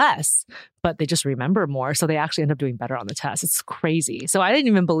write less, but they just remember more. So they actually end up doing better on the test. It's crazy. So I didn't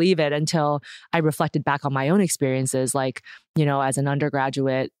even believe it until I reflected back on my own experiences. Like, you know, as an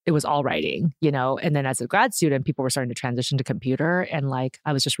undergraduate, it was all writing, you know, and then as a grad student, people were starting to transition to computer. And like,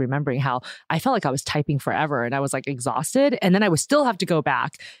 I was just remembering how I felt like I was typing forever and I was like exhausted. And then I would still have to go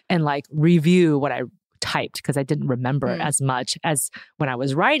back and like review what I typed because I didn't remember as much as when I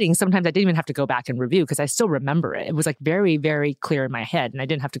was writing. Sometimes I didn't even have to go back and review because I still remember it. It was like very, very clear in my head and I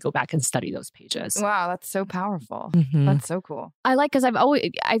didn't have to go back and study those pages. Wow, that's so powerful. Mhm. That's so cool. I like, because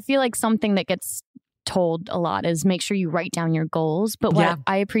I feel like something that gets told a lot is make sure you write down your goals. But what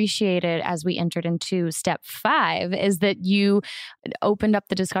I appreciated as we entered into step 5 is that you opened up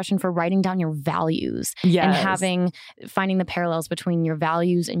the discussion for writing down your values and finding the parallels between your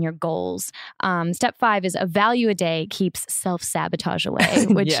values and your goals. Step 5 is a value a day keeps self-sabotage away,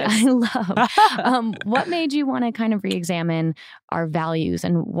 which I love. What made you want to kind of re-examine our values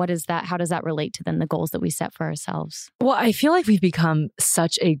and how does that relate to then the goals that we set for ourselves? Well, I feel like we've become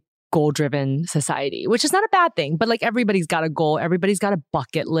such a goal-driven society, which is not a bad thing, but like everybody's got a goal, everybody's got a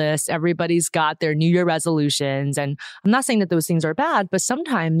bucket list, everybody's got their New Year resolutions. And I'm not saying that those things are bad, but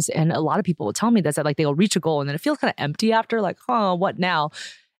sometimes, and a lot of people will tell me this, that like they'll reach a goal and then it feels kind of empty after, like, oh, what now?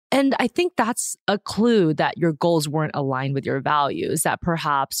 And I think that's a clue that your goals weren't aligned with your values, that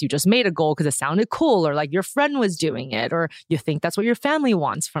perhaps you just made a goal because it sounded cool or like your friend was doing it, or you think that's what your family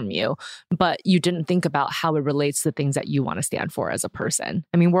wants from you, but you didn't think about how it relates to things that you want to stand for as a person.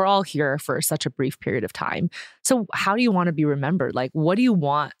 I mean, we're all here for such a brief period of time. So how do you want to be remembered? Like, what do you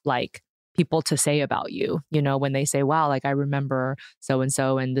want, like, people to say about you, you know, when they say, wow, like I remember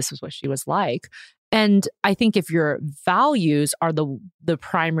so-and-so and this was what she was like. And I think if your values are the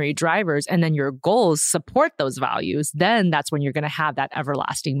primary drivers and then your goals support those values, then that's when you're going to have that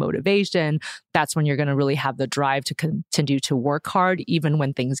everlasting motivation. That's when you're going to really have the drive to continue to work hard, even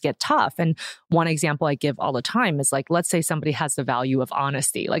when things get tough. And one example I give all the time is like, let's say somebody has the value of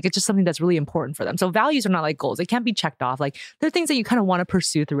honesty. Like it's just something that's really important for them. So values are not like goals. They can't be checked off. Like they're things that you kind of want to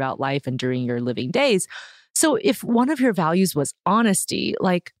pursue throughout life and during your living days. So if one of your values was honesty,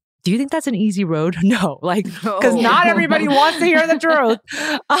 like, do you think that's an easy road? No, like, because not everybody wants to hear the truth.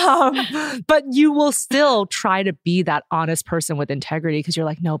 But you will still try to be that honest person with integrity because you're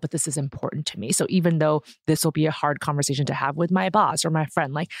like, no, but this is important to me. So even though this will be a hard conversation to have with my boss or my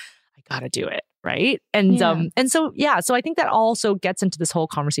friend, like, I got to do it. Right. And, so I think that also gets into this whole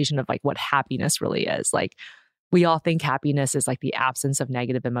conversation of like what happiness really is. Like, we all think happiness is like the absence of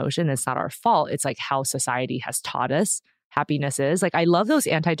negative emotion. It's not our fault. It's like how society has taught us happiness is. Like, I love those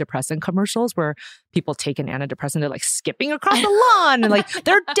antidepressant commercials where people take an antidepressant, they're like skipping across the lawn and like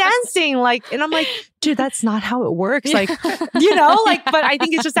they're dancing, like, and I'm like, dude, that's not how it works. Like, you know, like, but I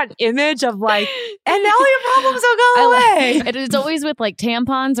think it's just that image of like, and now your problems will go away. It's always with like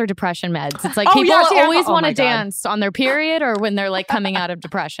tampons or depression meds. It's like people always want to dance on their period or when they're like coming out of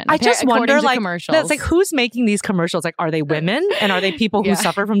depression. I just wonder, like, that's like, who's making these commercials? Like, are they women and are they people who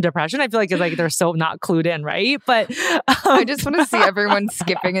suffer from depression? I feel like it's like they're so not clued in, right? But I just want to see everyone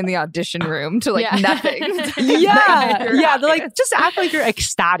skipping in the audition room to like nothing. They're like, just act like you're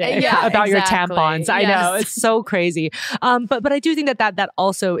ecstatic about your tampons. I know, it's so crazy. But I do think that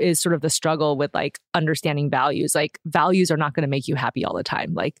also is sort of the struggle with like understanding values. Like values are not going to make you happy all the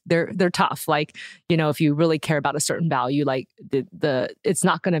time. Like they're tough. Like, you know, if you really care about a certain value, like it's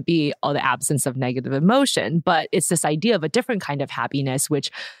not going to be all the absence of negative emotion, but it's this idea of a different kind of happiness, which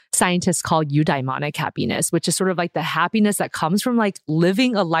scientists call eudaimonic happiness, which is sort of like the happiness that comes from like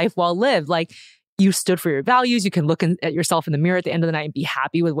living a life well lived. Like you stood for your values. You can look at yourself in the mirror at the end of the night and be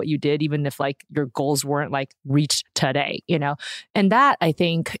happy with what you did, even if like your goals weren't like reached today, you know? And that I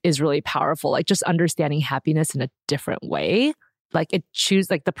think is really powerful. Like just understanding happiness in a different way like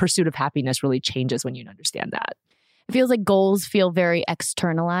the pursuit of happiness really changes when you understand that. It feels like goals feel very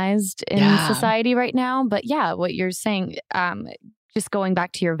externalized in society right now. But yeah, what you're saying, just going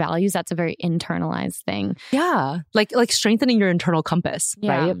back to your values, that's a very internalized thing. Yeah. Like strengthening your internal compass,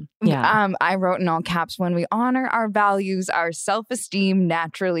 right? Yeah. I wrote in all caps, when we honor our values, our self-esteem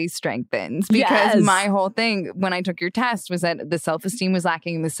naturally strengthens. Because my whole thing when I took your test was that the self-esteem was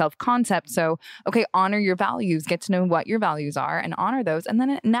lacking in the self-concept. So, okay, honor your values, get to know what your values are and honor those. And then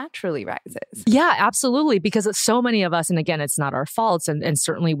it naturally rises. Yeah, absolutely. Because so many of us, and again, it's not our faults. And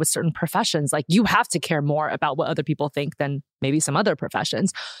certainly with certain professions, like you have to care more about what other people think than maybe some other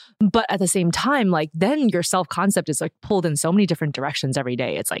professions. But at the same time, like then your self-concept is like pulled in so many different directions every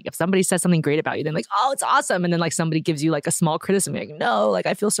day. It's like if somebody says something great about you, then like, oh, it's awesome. And then like somebody gives you like a small criticism, like, no, like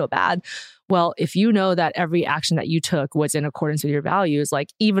I feel so bad. Well, if you know that every action that you took was in accordance with your values, like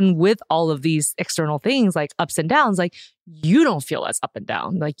even with all of these external things, like ups and downs, like you don't feel as up and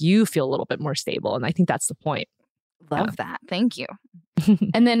down, like you feel a little bit more stable. And I think that's the point. Love that. Thank you.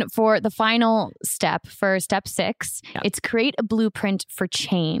 And then for the final step, for step 6, it's create a blueprint for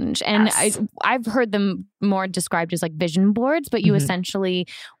change. And I've heard them more described as like vision boards, but you essentially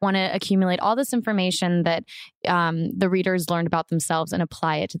want to accumulate all this information that the readers learned about themselves and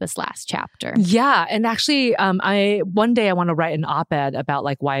apply it to this last chapter. Yeah. And actually, one day I want to write an op-ed about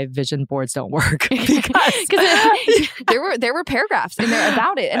like why vision boards don't work. Because there were paragraphs in there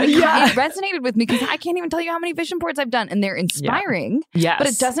about it. And it resonated with me because I can't even tell you how many vision boards I've done, and they're inspiring. Yes. But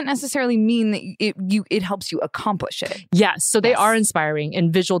it doesn't necessarily mean that it helps you accomplish it. Yes. So they are inspiring,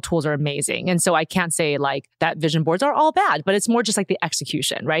 and visual tools are amazing. And so I can't say like that vision boards are all bad, but it's more just like the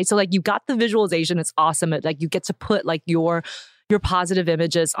execution, right? So like you got the visualization, it's awesome. Like you get to put like your positive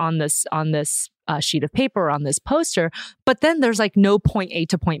images on this sheet of paper, on this poster, but then there's like no point A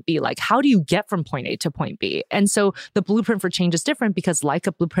to point B. Like, how do you get from point A to point B? And so the blueprint for change is different because like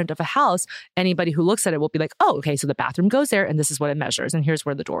a blueprint of a house, anybody who looks at it will be like, oh, okay, so the bathroom goes there and this is what it measures and here's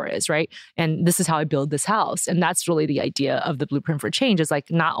where the door is, right? And this is how I build this house. And that's really the idea of the blueprint for change is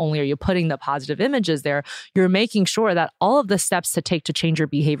like, not only are you putting the positive images there, you're making sure that all of the steps to take to change your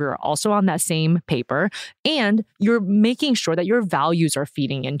behavior are also on that same paper. And you're making sure that your values are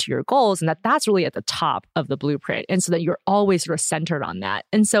feeding into your goals and that's really at the top of the blueprint. And so that you're always sort of centered on that.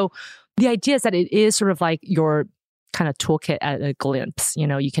 And so the idea is that it is sort of like your kind of toolkit at a glimpse. You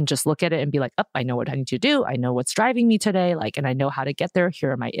know, you can just look at it and be like, oh, I know what I need to do. I know what's driving me today. Like, and I know how to get there.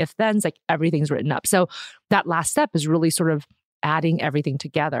 Here are my if-thens. Like everything's written up. So that last step is really sort of adding everything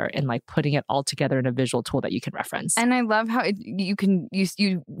together and like putting it all together in a visual tool that you can reference. And I love how you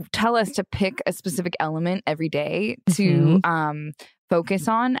tell us to pick a specific element every day to focus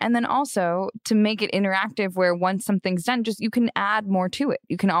on, and then also to make it interactive where once something's done, just you can add more to it.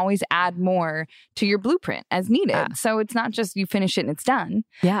 You can always add more to your blueprint as needed. So it's not just you finish it and it's done.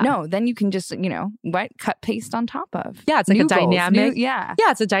 No, then you can just, cut paste on top of. Yeah, it's like a dynamic.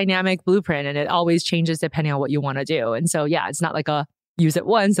 It's a dynamic blueprint and it always changes depending on what you want to do. And so, it's not like a use it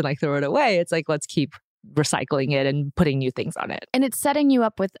once and like throw it away. It's like, let's keep recycling it and putting new things on it. And it's setting you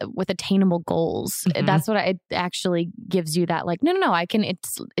up with attainable goals. That's what it actually gives you that like, no, I can,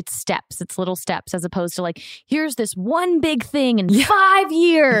 it's steps, it's little steps as opposed to like, here's this one big thing in 5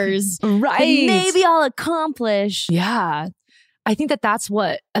 years. Right. Maybe I'll accomplish. Yeah. I think that's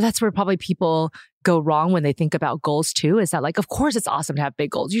where probably people go wrong when they think about goals too, is that like, of course it's awesome to have big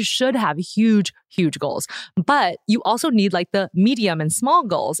goals. You should have huge, huge goals, but you also need like the medium and small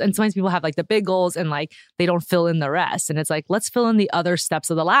goals. And sometimes people have like the big goals and like, they don't fill in the rest. And it's like, let's fill in the other steps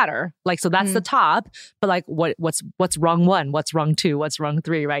of the ladder. Like, so that's the top, but like what's rung 1, what's rung 2, what's rung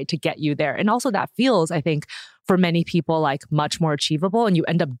 3, right? To get you there. And also that feels, I think, for many people, like much more achievable, and you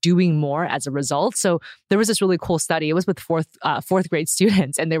end up doing more as a result. So there was this really cool study. It was with fourth grade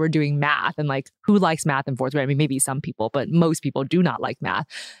students, and they were doing math. And like, who likes math in fourth grade? I mean, maybe some people, but most people do not like math.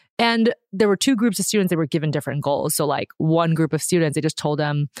 And there were 2 groups of students that were given different goals. So like one group of students, they just told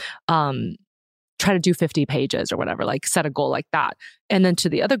them, try to do 50 pages or whatever, like set a goal like that. And then to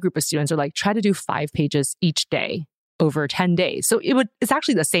the other group of students are like, try to do 5 pages each day over 10 days. So it's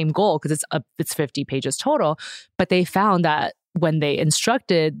actually the same goal because it's 50 pages total. But they found that when they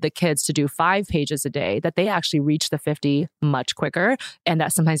instructed the kids to do 5 pages a day, that they actually reached the 50 much quicker. And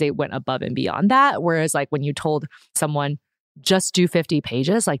that sometimes they went above and beyond that. Whereas like when you told someone just do 50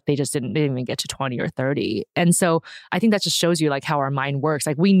 pages, like they didn't even get to 20 or 30. And so I think that just shows you like how our mind works.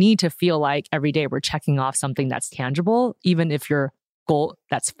 Like we need to feel like every day we're checking off something that's tangible, even if your goal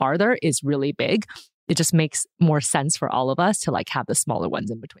that's farther is really big. It just makes more sense for all of us to like have the smaller ones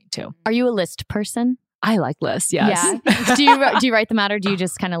in between too. Are you a list person? I like lists. Yes. Yeah. Do you write them out, or do you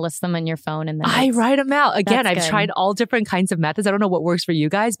just kind of list them on your phone and then I write them out. Again, That's I've good. tried all different kinds of methods. I don't know what works for you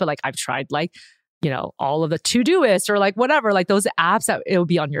guys, but like I've tried like, all of the Todoist or like whatever, like those apps that it'll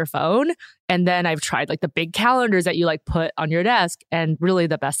be on your phone. And then I've tried like the big calendars that you like put on your desk. And really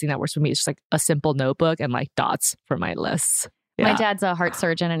the best thing that works for me is just like a simple notebook and like dots for my lists. My dad's a heart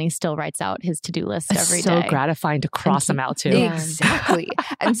surgeon and he still writes out his to-do list every It's day. so gratifying to cross them out too. Exactly.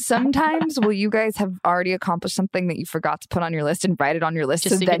 And sometimes will you guys have already accomplished something that you forgot to put on your list and write it on your list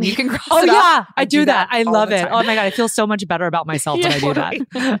Just so so then you you can cross Oh it yeah, off? I do that. I all love the it. time. Oh my God, I feel so much better about myself when I do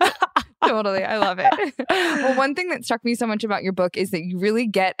that. Totally. I love it. Well, one thing that struck me so much about your book is that you really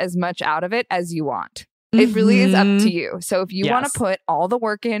get as much out of it as you want. It really is up to you. So if you want Yes. to put all the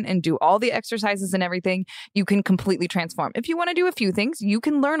work in and do all the exercises and everything, you can completely transform. If you want to do a few things, you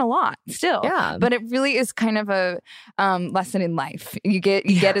can learn a lot still. Yeah. But it really is kind of a lesson in life. You get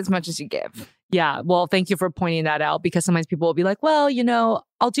as much as you give. Yeah. Well, thank you for pointing that out, because sometimes people will be like, well,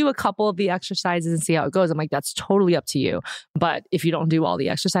 I'll do a couple of the exercises and see how it goes. I'm like, that's totally up to you. But if you don't do all the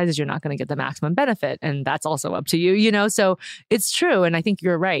exercises, you're not going to get the maximum benefit. And that's also up to you, So it's true. And I think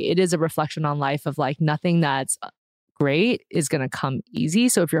you're right. It is a reflection on life of like nothing that's great is going to come easy.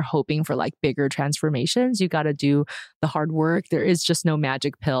 So if you're hoping for like bigger transformations, you got to do the hard work. There is just no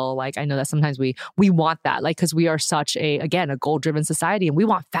magic pill. Like I know that sometimes we want that, like, because we are such a goal-driven society and we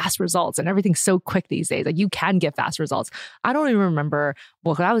want fast results and everything's so quick these days. Like you can get fast results. I don't even remember,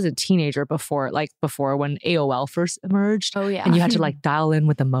 well, I was a teenager before when AOL first emerged. Oh yeah. And you had to like dial in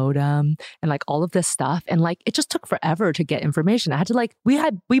with the modem and like all of this stuff. And like, it just took forever to get information. I had to like,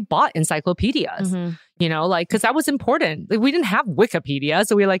 we bought encyclopedias. Mhm. Because that was important. Like, we didn't have Wikipedia.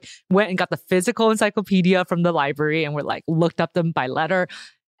 So we like went and got the physical encyclopedia from the library and we're like looked up them by letter.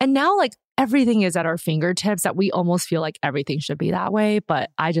 And now like everything is at our fingertips, that we almost feel like everything should be that way. But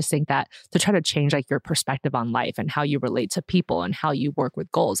I just think that to try to change like your perspective on life and how you relate to people and how you work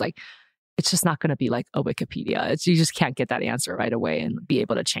with goals, like it's just not going to be like a Wikipedia. You just can't get that answer right away and be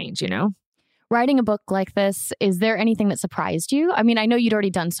able to change, Writing a book like this, is there anything that surprised you? I mean, I know you'd already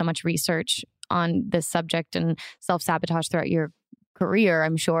done so much research on this subject and self-sabotage throughout your career,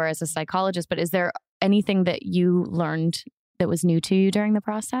 I'm sure, as a psychologist, but is there anything that you learned that was new to you during the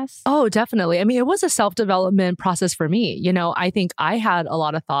process? Oh, definitely. I mean, it was a self-development process for me. I think I had a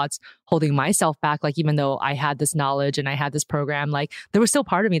lot of thoughts holding myself back. Like, even though I had this knowledge and I had this program, like there was still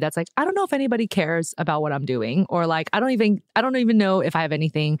part of me that's like, I don't know if anybody cares about what I'm doing, or like, I don't even know if I have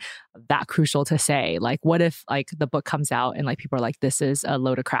anything that crucial to say. Like, what if like the book comes out and like people are like, this is a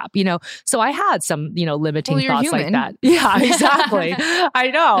load of crap, So I had some, limiting thoughts human. like that. Yeah, exactly.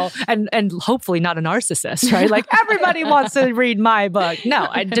 I know. And hopefully not a narcissist, right? Like everybody wants to read my book. No,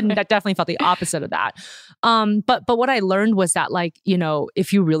 I didn't. I definitely felt the opposite of that. But what I learned was that like,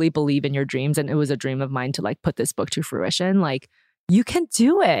 if you really believe in your dreams, and it was a dream of mine to like put this book to fruition, like you can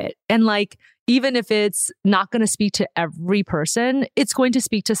do it. And like, even if it's not going to speak to every person, it's going to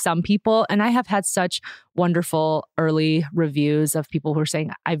speak to some people. And I have had such wonderful early reviews of people who are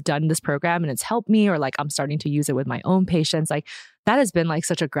saying, I've done this program and it's helped me, or like I'm starting to use it with my own patients. Like that has been like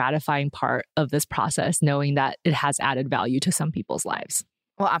such a gratifying part of this process, knowing that it has added value to some people's lives.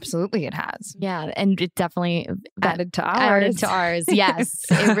 Well, absolutely it has. Yeah, and it definitely Added to added ours. to ours. Yes,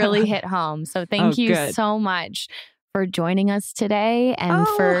 it really hit home. So thank you good. so much for joining us today, and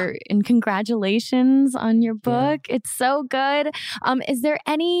and congratulations on your book. It's so good. Is there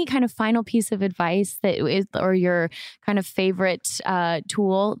any kind of final piece of advice that is, or your kind of favorite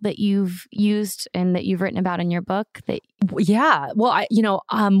tool that you've used and that you've written about in your book that? Yeah. Well,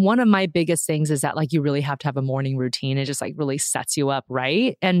 one of my biggest things is that like you really have to have a morning routine. It just like really sets you up,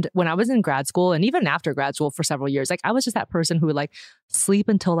 right? And when I was in grad school and even after grad school for several years, like I was just that person who would like sleep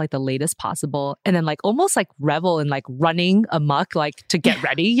until like the latest possible and then like almost like revel in like running amok, like to get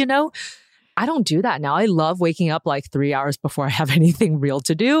ready, I don't do that now. I love waking up like 3 hours before I have anything real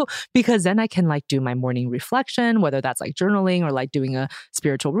to do, because then I can like do my morning reflection, whether that's like journaling or like doing a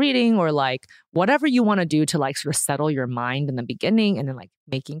spiritual reading or like whatever you want to do to like sort of settle your mind in the beginning, and then like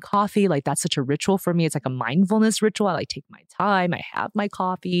making coffee. Like that's such a ritual for me. It's like a mindfulness ritual. I like take my time, I have my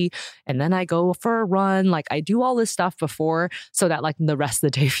coffee, and then I go for a run. Like I do all this stuff before so that like the rest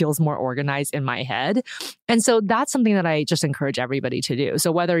of the day feels more organized in my head. And so that's something that I just encourage everybody to do.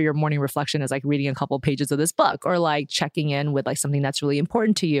 So whether your morning reflection is like reading a couple of pages of this book, or like checking in with like something that's really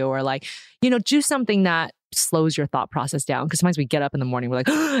important to you, or like, do something that slows your thought process down. Because sometimes we get up in the morning, we're like,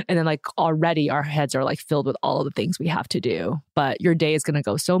 and then like already our heads are like filled with all of the things we have to do. But your day is going to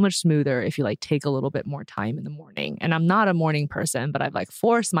go so much smoother if you like take a little bit more time in the morning. And I'm not a morning person, but I've like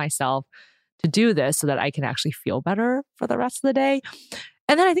forced myself to do this so that I can actually feel better for the rest of the day.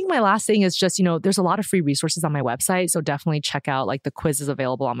 And then I think my last thing is just, there's a lot of free resources on my website. So definitely check out like the quizzes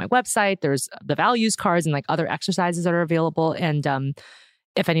available on my website. There's the values cards and like other exercises that are available. And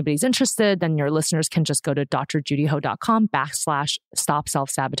if anybody's interested, then your listeners can just go to drjudyho.com/stop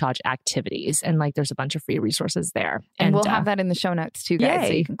self-sabotage activities. And like, there's a bunch of free resources there. And we'll have that in the show notes too, guys.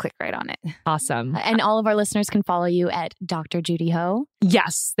 So you can click right on it. Awesome. And all of our listeners can follow you at Dr. Judy Ho.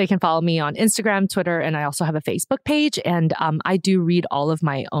 Yes, they can follow me on Instagram, Twitter, and I also have a Facebook page. And I do read all of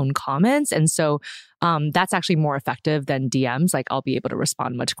my own comments. And so that's actually more effective than DMs. Like I'll be able to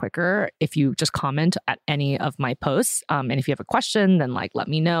respond much quicker if you just comment at any of my posts. And if you have a question, then like let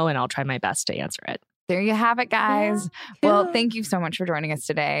me know and I'll try my best to answer it. There you have it, guys. Yeah. Well, thank you so much for joining us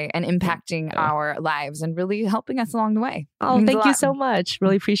today and impacting our lives and really helping us along the way. Oh, thank you so much.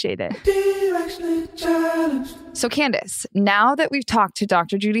 Really appreciate it. So Candace, now that we've talked to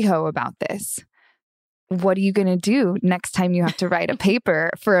Dr. Judy Ho about this, what are you going to do next time you have to write a paper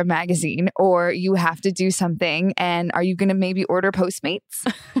for a magazine or you have to do something? And are you going to maybe order Postmates?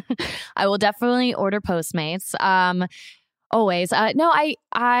 I will definitely order Postmates. Always. No,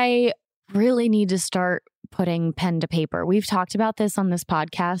 I really need to start putting pen to paper. We've talked about this on this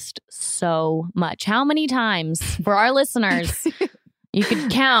podcast so much. How many times for our listeners you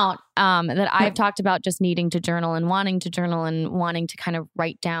could count that I've talked about just needing to journal and wanting to kind of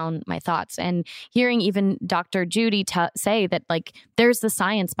write down my thoughts, and hearing even Dr. Judy say that like there's the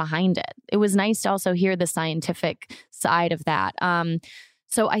science behind it. It was nice to also hear the scientific side of that.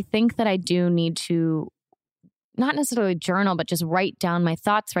 So I think that I do need to not necessarily journal, but just write down my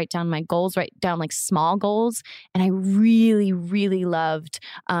thoughts, write down my goals, write down like small goals. And I really, really loved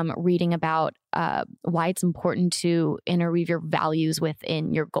reading about why it's important to interweave your values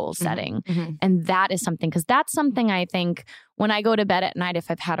within your goal setting. Mm-hmm. And that is something, because that's something I think when I go to bed at night,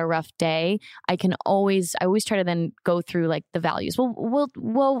 if I've had a rough day, I always try to then go through like the values.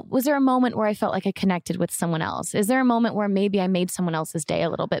 Well, was there a moment where I felt like I connected with someone else? Is there a moment where maybe I made someone else's day a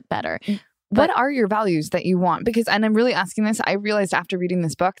little bit better? What are your values that you want? Because, and I'm really asking this, I realized after reading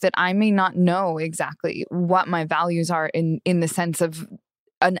this book that I may not know exactly what my values are in the sense of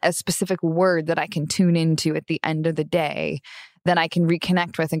a specific word that I can tune into at the end of the day that I can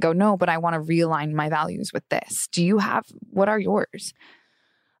reconnect with and go, no, but I want to realign my values with this. What are yours?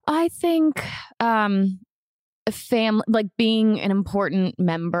 I think family, like being an important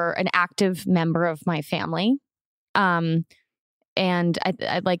member, an active member of my family. And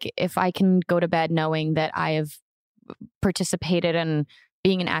I like if I can go to bed knowing that I have participated in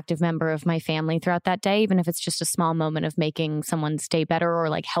being an active member of my family throughout that day, even if it's just a small moment of making someone's day better or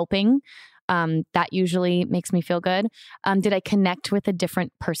like helping, that usually makes me feel good. Did I connect with a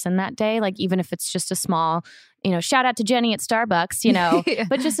different person that day? Like even if it's just a small, shout out to Jenny at Starbucks, yeah.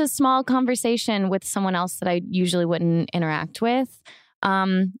 But just a small conversation with someone else that I usually wouldn't interact with.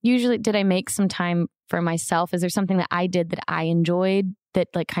 Usually, did I make some time for myself? Is there something that I did that I enjoyed that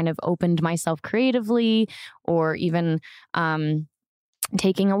like kind of opened myself creatively, or even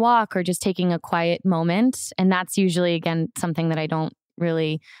taking a walk or just taking a quiet moment? And that's usually, again, something that I don't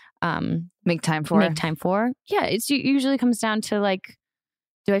really make time for. Yeah, it usually comes down to like,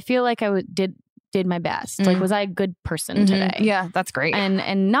 do I feel like I did my best? Mm-hmm. Like, was I a good person today? Yeah, that's great.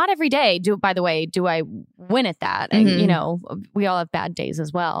 And not every day do I win at that. Mm-hmm. We all have bad days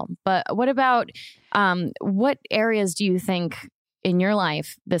as well. But what about what areas do you think in your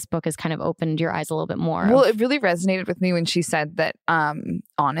life this book has kind of opened your eyes a little bit more? Well, it really resonated with me when she said that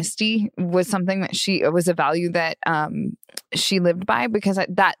honesty was something that was a value that she lived by, because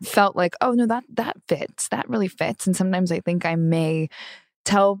that felt like, oh no, that fits. That really fits. And sometimes I think I may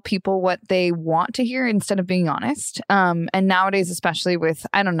tell people what they want to hear instead of being honest. And nowadays, especially with,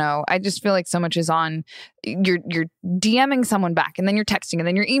 I don't know, I just feel like so much is on, you're DMing someone back and then you're texting and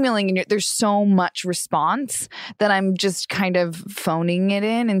then you're emailing and there's so much response that I'm just kind of phoning it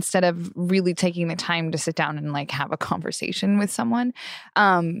in instead of really taking the time to sit down and like have a conversation with someone.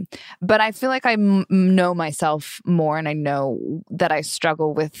 But I feel like I know myself more, and I know that I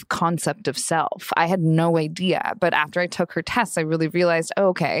struggle with concept of self. I had no idea, but after I took her tests, I really realized, oh,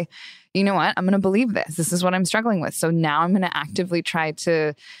 okay, you know what? I'm going to believe this. This is what I'm struggling with. So now I'm going to actively try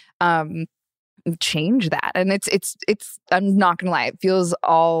to change that. And it's I'm not going to lie. It feels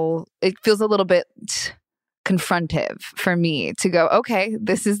a little bit confrontive for me to go, okay,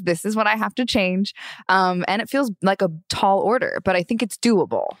 this is what I have to change. And it feels like a tall order, but I think it's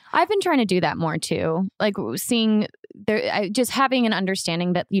doable. I've been trying to do that more too. Like seeing just having an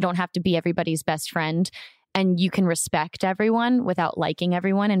understanding that you don't have to be everybody's best friend. And you can respect everyone without liking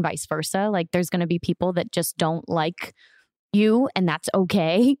everyone, and vice versa. Like there's going to be people that just don't like you, and that's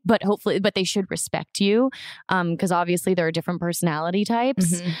okay, but they should respect you, because obviously there are different personality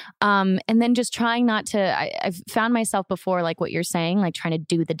types. And then just trying not to, I've found myself before, like what you're saying, like trying to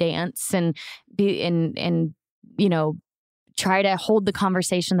do the dance and be and try to hold the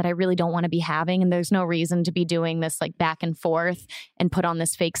conversation that I really don't want to be having. And there's no reason to be doing this like back and forth and put on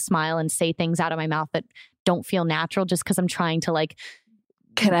this fake smile and say things out of my mouth that don't feel natural just because I'm trying to like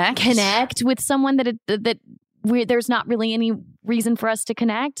connect with someone that there's not really any reason for us to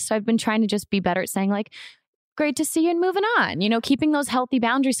connect. So I've been trying to just be better at saying like, great to see you and moving on, keeping those healthy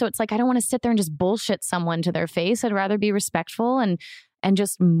boundaries. So it's like, I don't want to sit there and just bullshit someone to their face. I'd rather be respectful and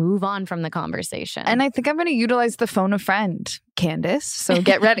just move on from the conversation. And I think I'm going to utilize the phone a friend, Candace. So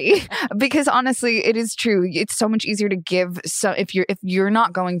get ready. Because honestly, it is true. It's so much easier to give. So if you're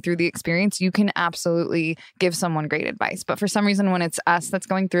not going through the experience, you can absolutely give someone great advice. But for some reason, when it's us that's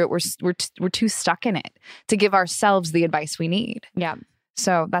going through it, we're too stuck in it to give ourselves the advice we need. Yeah.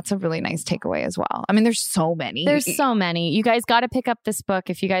 So that's a really nice takeaway as well. I mean, there's so many. You guys got to pick up this book.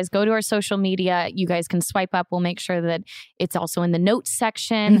 If you guys go to our social media, you guys can swipe up. We'll make sure that it's also in the notes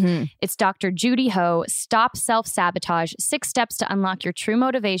section. It's Dr. Judy Ho, Stop Self-Sabotage, 6 Steps to Unlock Your True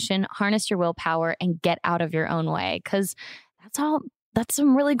Motivation, Harness Your Willpower, and Get Out of Your Own Way. Because that's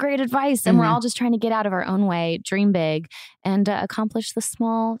some really great advice. And we're all just trying to get out of our own way, dream big, and accomplish the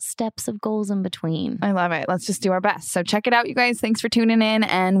small steps of goals in between. I love it. Let's just do our best. So check it out, you guys. Thanks for tuning in,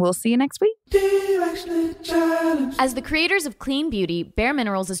 and we'll see you next week. As the creators of Clean Beauty, Bare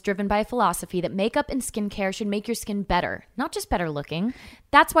Minerals is driven by a philosophy that makeup and skincare should make your skin better, not just better looking.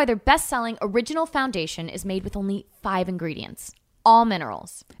 That's why their best-selling original foundation is made with only 5 ingredients. All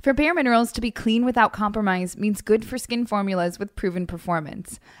minerals. For Bare Minerals to be clean without compromise means good for skin formulas with proven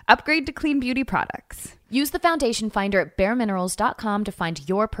performance. Upgrade to Clean Beauty products. Use the foundation finder at bareminerals.com to find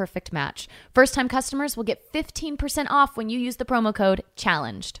your perfect match. First-time customers will get 15% off when you use the promo code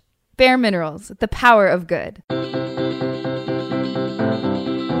CHALLENGED. Bare Minerals, the power of good.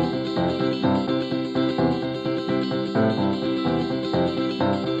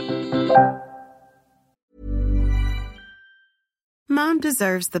 Mom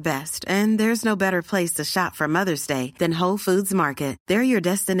deserves the best, and there's no better place to shop for Mother's Day than Whole Foods Market. They're your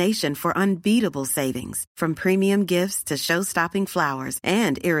destination for unbeatable savings, from premium gifts to show-stopping flowers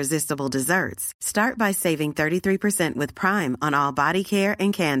and irresistible desserts. Start by saving 33% with Prime on all body care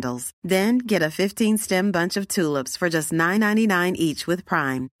and candles. Then get a 15-stem bunch of tulips for just $9.99 each with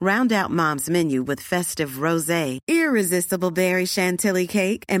Prime. Round out Mom's menu with festive rosé, irresistible berry chantilly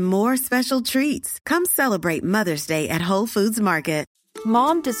cake, and more special treats. Come celebrate Mother's Day at Whole Foods Market.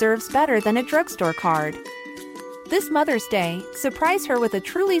 Mom deserves better than a drugstore card. This Mother's Day, surprise her with a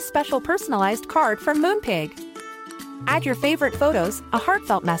truly special personalized card from Moonpig. Add your favorite photos, a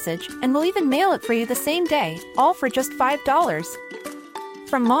heartfelt message, and we'll even mail it for you the same day, all for just $5.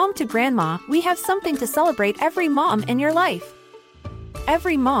 From mom to grandma, we have something to celebrate every mom in your life.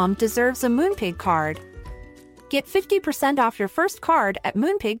 Every mom deserves a Moonpig card. Get 50% off your first card at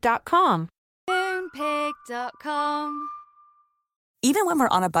Moonpig.com. Moonpig.com. Even when we're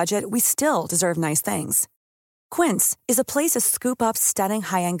on a budget, we still deserve nice things. Quince is a place to scoop up stunning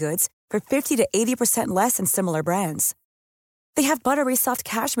high-end goods for 50 to 80% less than similar brands. They have buttery soft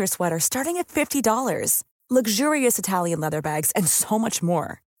cashmere sweaters starting at $50, luxurious Italian leather bags, and so much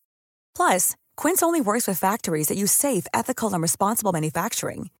more. Plus, Quince only works with factories that use safe, ethical, and responsible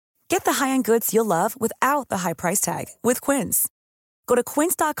manufacturing. Get the high-end goods you'll love without the high price tag with Quince. Go to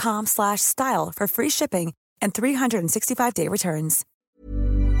quince.com/style for free shipping and 365-day returns.